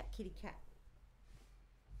 Where is that kitty cat?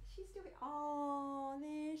 She's still... Oh,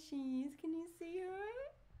 there she is. Can you see her?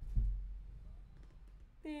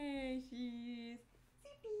 There she is.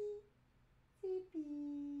 Zippy.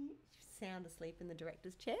 Zippy. She's sound asleep in the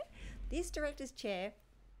director's chair. This director's chair,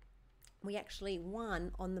 we actually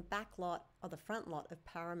won on the back lot or the front lot of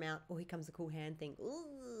Paramount. Oh, here comes the cool hand thing.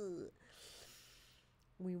 Ooh.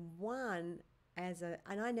 We won as a,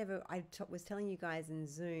 and was telling you guys in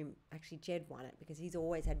Zoom, actually Jed won it because he's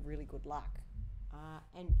always had really good luck.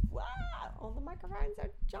 And wow, all the microphones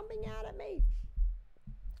are jumping out at me.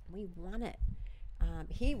 We won it.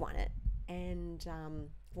 He won it. And,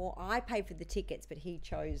 well, I paid for the tickets, but he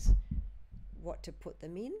chose what to put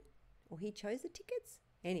them in. Or he chose the tickets.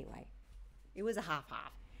 Anyway, it was a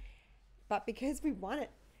half-half. But because we won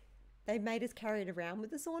it, they made us carry it around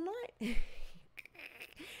with us all night.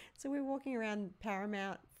 So we're walking around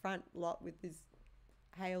Paramount front lot with this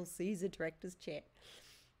Hail Caesar director's chair.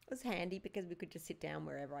 It was handy because we could just sit down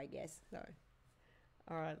wherever, I guess. So,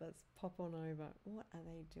 all right, let's pop on over. What are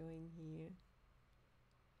they doing here?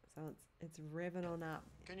 So it's revving on up.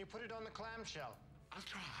 can you put it on the clamshell? I'll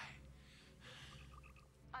try.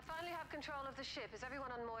 I finally have control of the ship. Is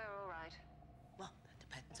everyone on Moya all right? Well, that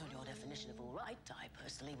depends on your definition of all right. I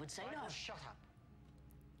personally would say no. Rigel, shut up.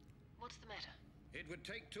 What's the matter? It would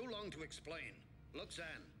take too long to explain. Look, Zan,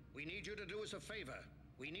 we need you to do us a favor.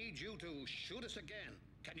 We need you to shoot us again.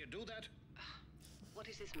 Can you do that? What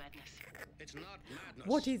is this madness? It's not madness.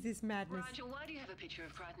 What is this madness? Rigel, why do you have a picture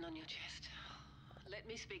of Crichton on your chest? Let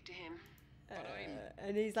me speak to him. But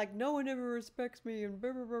And he's like, no one ever respects me, and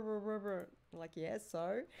blah, blah, blah, blah, blah, blah. I'm like, yes,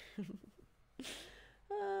 so?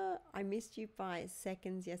 I missed you by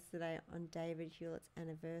seconds yesterday on David Hewlett's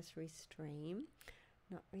anniversary stream.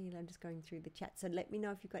 Not really, I'm just going through the chat. So let me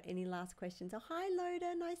know if you've got any last questions. Oh, hi,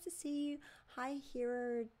 Loda, nice to see you. Hi,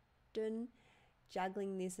 Hirodun,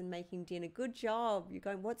 juggling this and making dinner. Good job. You're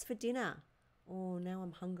going, what's for dinner? Oh, now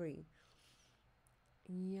I'm hungry.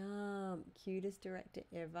 Yum. Cutest director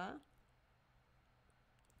ever.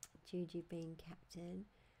 Juju being captain.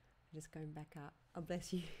 I'm just going back up. Oh,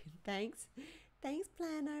 bless you. Thanks. Thanks,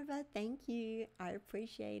 Planover. Thank you. I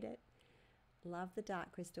appreciate it. Love the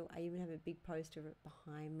Dark Crystal. I even have a big poster of it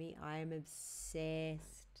behind me. I am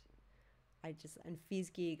obsessed. And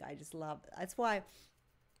Fizzgig, I just love. That's why,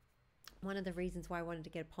 one of the reasons why I wanted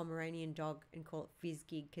to get a Pomeranian dog and call it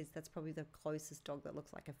Fizzgig, because that's probably the closest dog that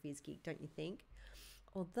looks like a Fizzgig, don't you think?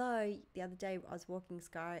 Although, the other day I was walking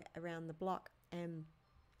Sky around the block and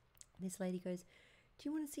this lady goes, do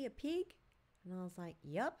you want to see a pig? And I was like,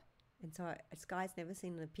 yep. And so Sky's never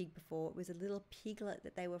seen a pig before. It was a little piglet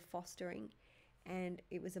that they were fostering. And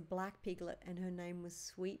it was a black piglet and her name was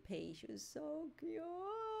Sweet Pea. She was so cute.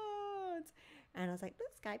 And I was like,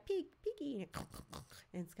 look, Sky, piggy.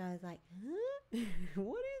 And Sky was like, huh?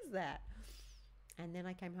 What is that? And then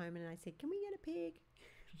I came home and I said, can we get a pig?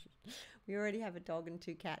 We already have a dog and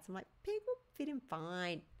 2 cats. I'm like, pig will fit him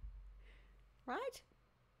fine. Right?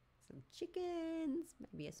 Some chickens,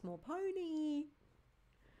 maybe a small pony.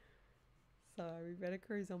 So we better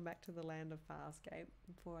cruise on back to the land of Farscape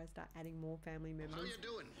before I start adding more family members. how you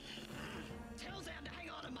doing? Tell Zan to hang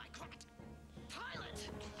on to my crotch. Pilot!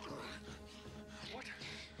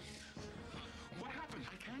 What happened?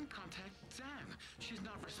 I can't contact Zan. She's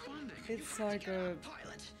not responding. It's so good.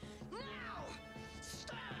 Pilot! Now!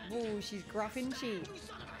 Stand! Oh, she's gruff, isn't she? You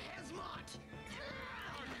son of a hazmat!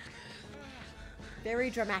 Very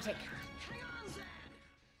dramatic. Hang on, Zan!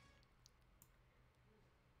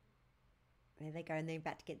 There they go, and they're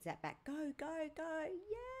about to get Zap back. Go, go, go.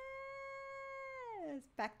 Yes!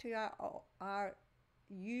 Back to our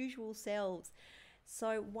usual selves.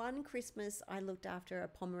 So one Christmas, I looked after a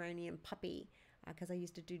Pomeranian puppy because I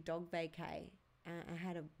used to do dog vacay. I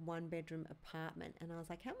had a 1-bedroom apartment, and I was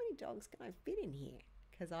like, how many dogs can I fit in here?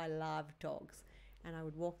 Because I love dogs. and I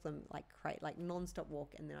would walk them like non-stop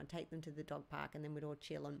walk, and then I'd take them to the dog park, and then we'd all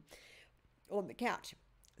chill on the couch.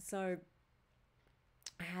 So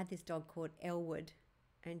I had this dog called Elwood,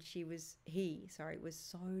 and was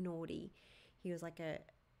so naughty. He was like a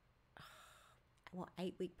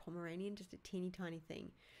 8-week Pomeranian, just a teeny tiny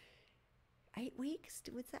thing. 8 weeks,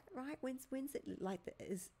 was that right? When's it like?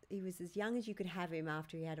 He was as young as you could have him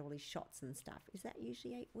after he had all his shots and stuff. Is that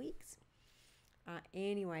usually 8 weeks?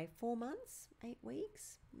 Anyway, 4 months, 8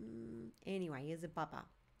 weeks. Anyway, here's a bubba.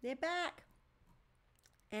 They're back,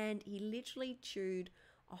 and he literally chewed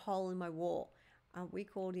a hole in my wall. We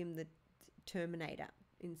called him the Terminator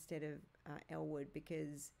instead of Elwood,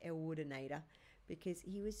 because Elwoodinator, because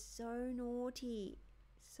he was so naughty.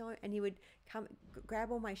 And he would come grab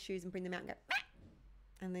all my shoes and bring them out and go, "Ah!"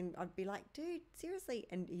 And then I'd be like, dude, seriously.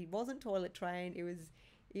 And he wasn't toilet trained.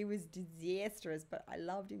 It was disastrous, but I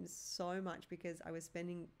loved him so much because I was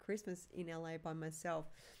spending Christmas in LA by myself,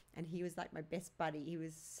 and he was like my best buddy. He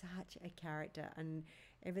was such a character, and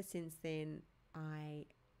ever since then, I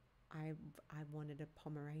wanted a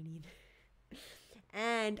Pomeranian.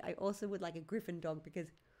 And I also would like a Griffin dog, because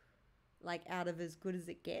like out of As Good as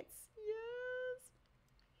It Gets. Yes.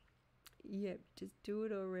 Yep, just do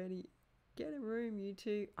it already. Get a room, you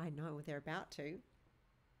two. I know, they're about to.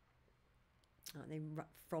 Oh, they're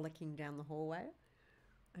frolicking down the hallway.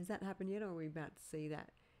 Has that happened yet, or are we about to see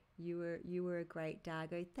that? You were a great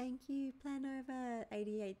Dargo. Thank you, Planova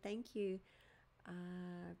 88. Thank you.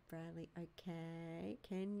 Bradley, okay.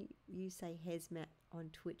 Can you say Hezmat on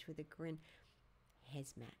Twitch with a grin?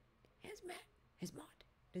 Hezmat. Hezmat.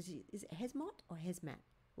 Is it Hezmot or Hezmat?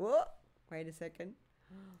 Whoa! Wait a second.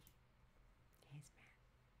 Hezmat.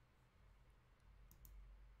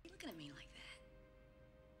 You looking at me like that?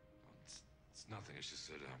 It's nothing. It's just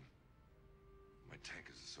that my tank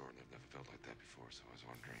is sore, and I've never felt like that before. So I was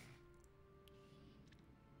wondering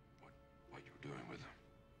what you were doing with them.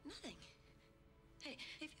 Nothing. Hey,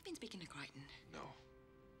 have you been speaking to Crichton? No,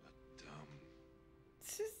 but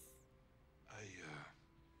I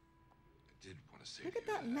did want to say. Look at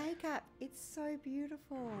that makeup. It's so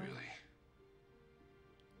beautiful. I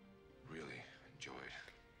really enjoyed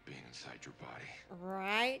being inside your body.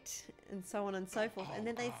 Right, and so on and so forth. And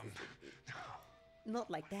then they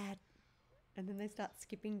not like that. And then they start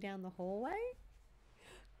skipping down the hallway.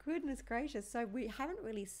 Goodness gracious. So we haven't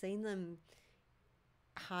really seen them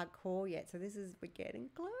hardcore yet. So we're getting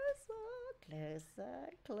closer.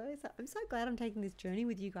 I'm so glad I'm taking this journey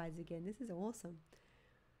with you guys again. This is awesome.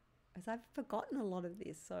 As I've forgotten a lot of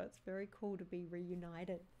this, so it's very cool to be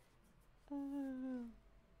reunited. Oh,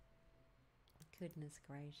 goodness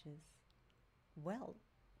gracious. Well,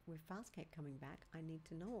 with Farscape coming back, I need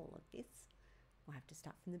to know all of this. We'll have to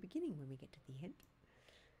start from the beginning when we get to the end.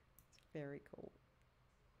 It's very cool.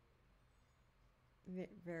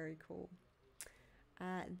 Very cool.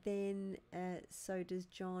 Then, so does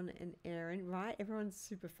John and Aaron, right? Everyone's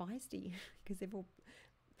super feisty because they've all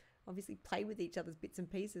obviously played with each other's bits and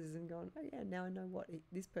pieces and gone, oh yeah, now I know what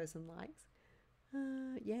this person likes.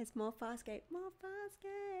 Yes, more Farscape.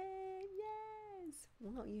 Yes.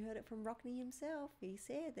 Well, you heard it from Rockney himself. He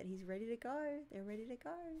said that he's ready to go. They're ready to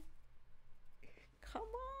go. Come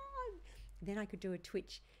on. Then I could do a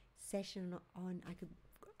Twitch session on, hi guys,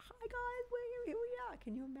 here we are.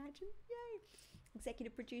 Can you imagine? Yay.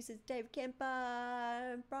 Executive producers Dave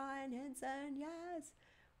Kemper, Brian Henson, yes.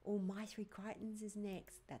 Oh, My Three Crichtons is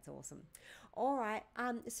next. That's awesome. All right.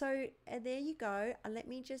 So there you go. Let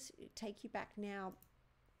me just take you back now.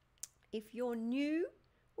 If you're new,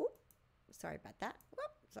 sorry about that.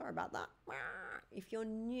 If you're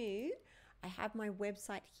new, I have my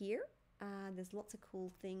website here. There's lots of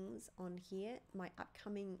cool things on here. My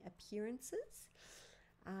upcoming appearances.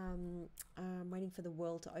 I'm waiting for the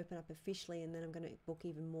world to open up officially, and then I'm going to book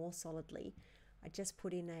even more solidly. I just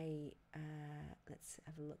put in let's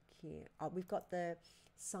have a look here. We've got the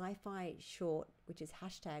sci-fi short, which is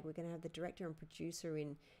hashtag. We're going to have the director and producer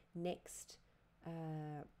in next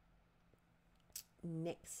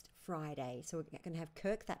Friday. So we're going to have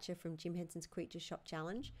Kirk Thatcher from Jim Henson's Creature Shop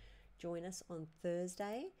Challenge join us on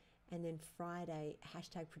Thursday, and then Friday,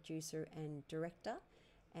 hashtag producer and director.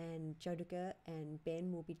 And Jodiger and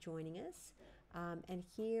Ben will be joining us. And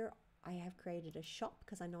here I have created a shop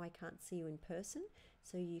because I know I can't see you in person.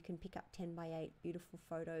 So you can pick up 10x8 beautiful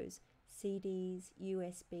photos, CDs,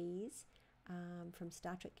 USBs from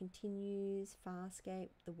Star Trek Continues,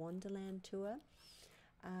 Farscape, the Wonderland Tour.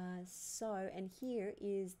 And here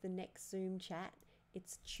is the next Zoom chat.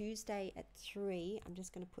 It's Tuesday at 3. I'm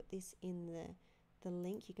just going to put this in the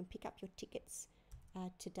link. You can pick up your tickets.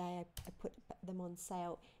 Today I put them on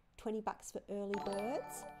sale, $20 for early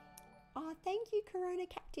birds. Oh, thank you, Corona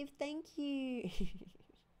Captive. Thank you.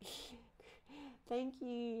 Thank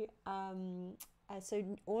you.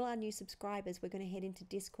 So all our new subscribers, we're going to head into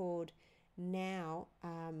Discord now.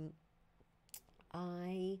 Let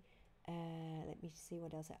me see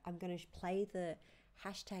what else. I'm going to play the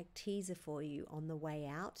hashtag teaser for you on the way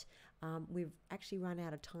out. We've actually run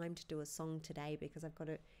out of time to do a song today because I've got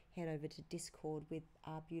to head over to Discord with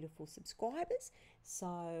our beautiful subscribers.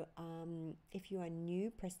 So if you are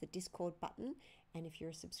new, press the Discord button, and if you're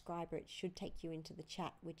a subscriber, it should take you into the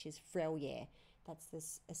chat, which is Frellier. That's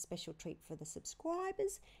a special treat for the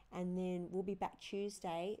subscribers. And then we'll be back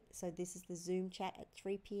Tuesday. So this is the Zoom chat at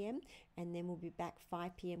 3 p.m. And then we'll be back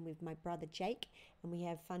 5 p.m. with my brother Jake. And we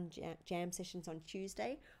have fun jam sessions on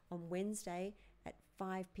Tuesday. On Wednesday at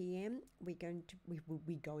 5 p.m. we will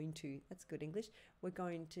be going to, that's good English, we're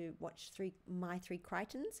going to watch My Three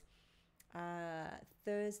Crichtons.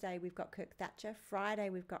 Thursday we've got Kirk Thatcher. Friday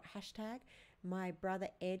we've got hashtag. My brother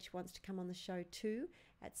Edge wants to come on the show too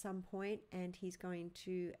at some point, and he's going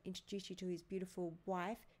to introduce you to his beautiful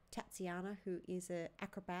wife Tatiana, who is an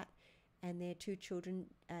acrobat, and their 2 children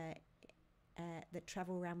that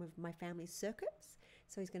travel around with my family's circuits.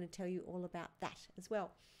 So he's going to tell you all about that as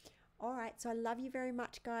well. All right, so I love you very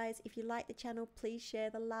much, guys. If you like the channel, please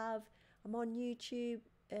share the love. I'm on YouTube,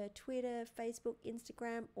 Twitter, Facebook,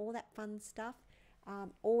 Instagram, all that fun stuff.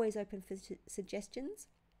 Always open for suggestions.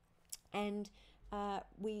 And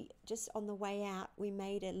we just on the way out, we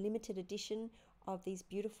made a limited edition of these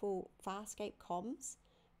beautiful Farscape comms.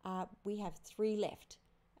 We have 3 left,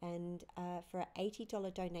 and for an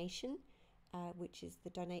 $80 donation, which is the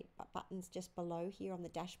donate buttons just below here on the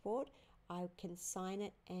dashboard, I can sign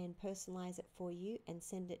it and personalize it for you and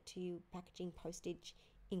send it to you, packaging, postage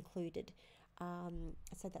included.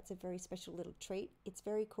 So that's a very special little treat. It's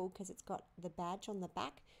very cool because it's got the badge on the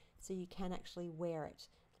back, so you can actually wear it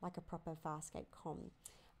like a proper Farscape com.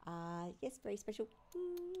 Yes, very special.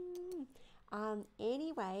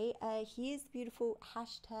 Anyway, here's the beautiful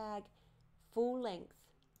hashtag full-length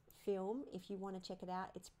film. If you want to check it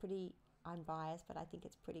out, it's pretty unbiased, but I think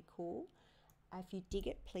it's pretty cool. If you dig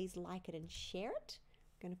it, please like it and share it.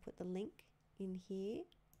 I'm going to put the link in here.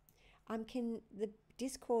 The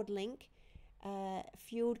Discord link,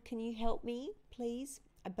 Fueled, can you help me, please?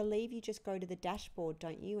 I believe you just go to the dashboard,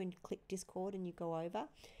 don't you, and click Discord and you go over.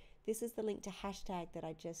 This is the link to hashtag that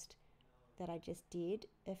I just did.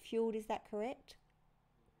 Fueled, is that correct?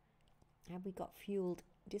 Have we got Fueled?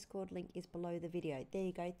 Discord link is below the video. There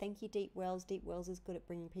you go. Thank you, Deep Wells. Deep Wells is good at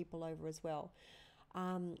bringing people over as well.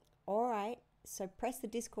 All right, so press the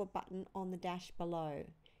Discord button on the dash below.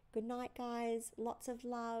 Good night, guys. Lots of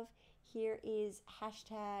love. Here is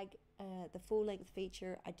hashtag the full-length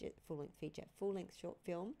feature. Full-length short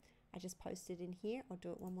film. I just posted in here. I'll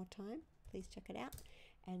do it one more time. Please check it out.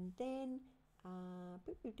 And then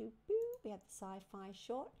we have the sci-fi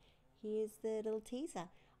short. Here's the little teaser.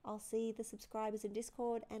 I'll see the subscribers in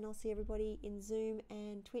Discord, and I'll see everybody in Zoom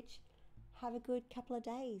and Twitch. Have a good couple of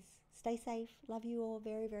days. Stay safe. Love you all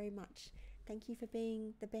very, very much. Thank you for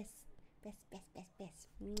being the best.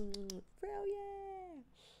 Brilliant.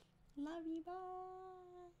 Love you. Bye.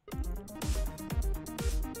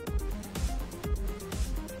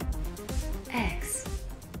 X,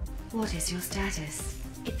 what is your status?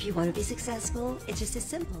 If you want to be successful, it's just as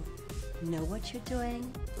simple. Know what you're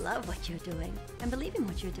doing, love what you're doing, and believe in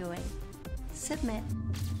what you're doing. Submit.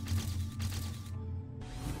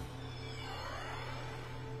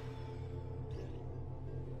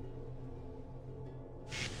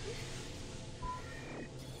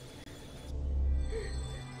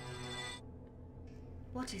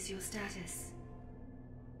 What is your status?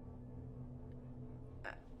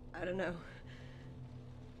 I don't know.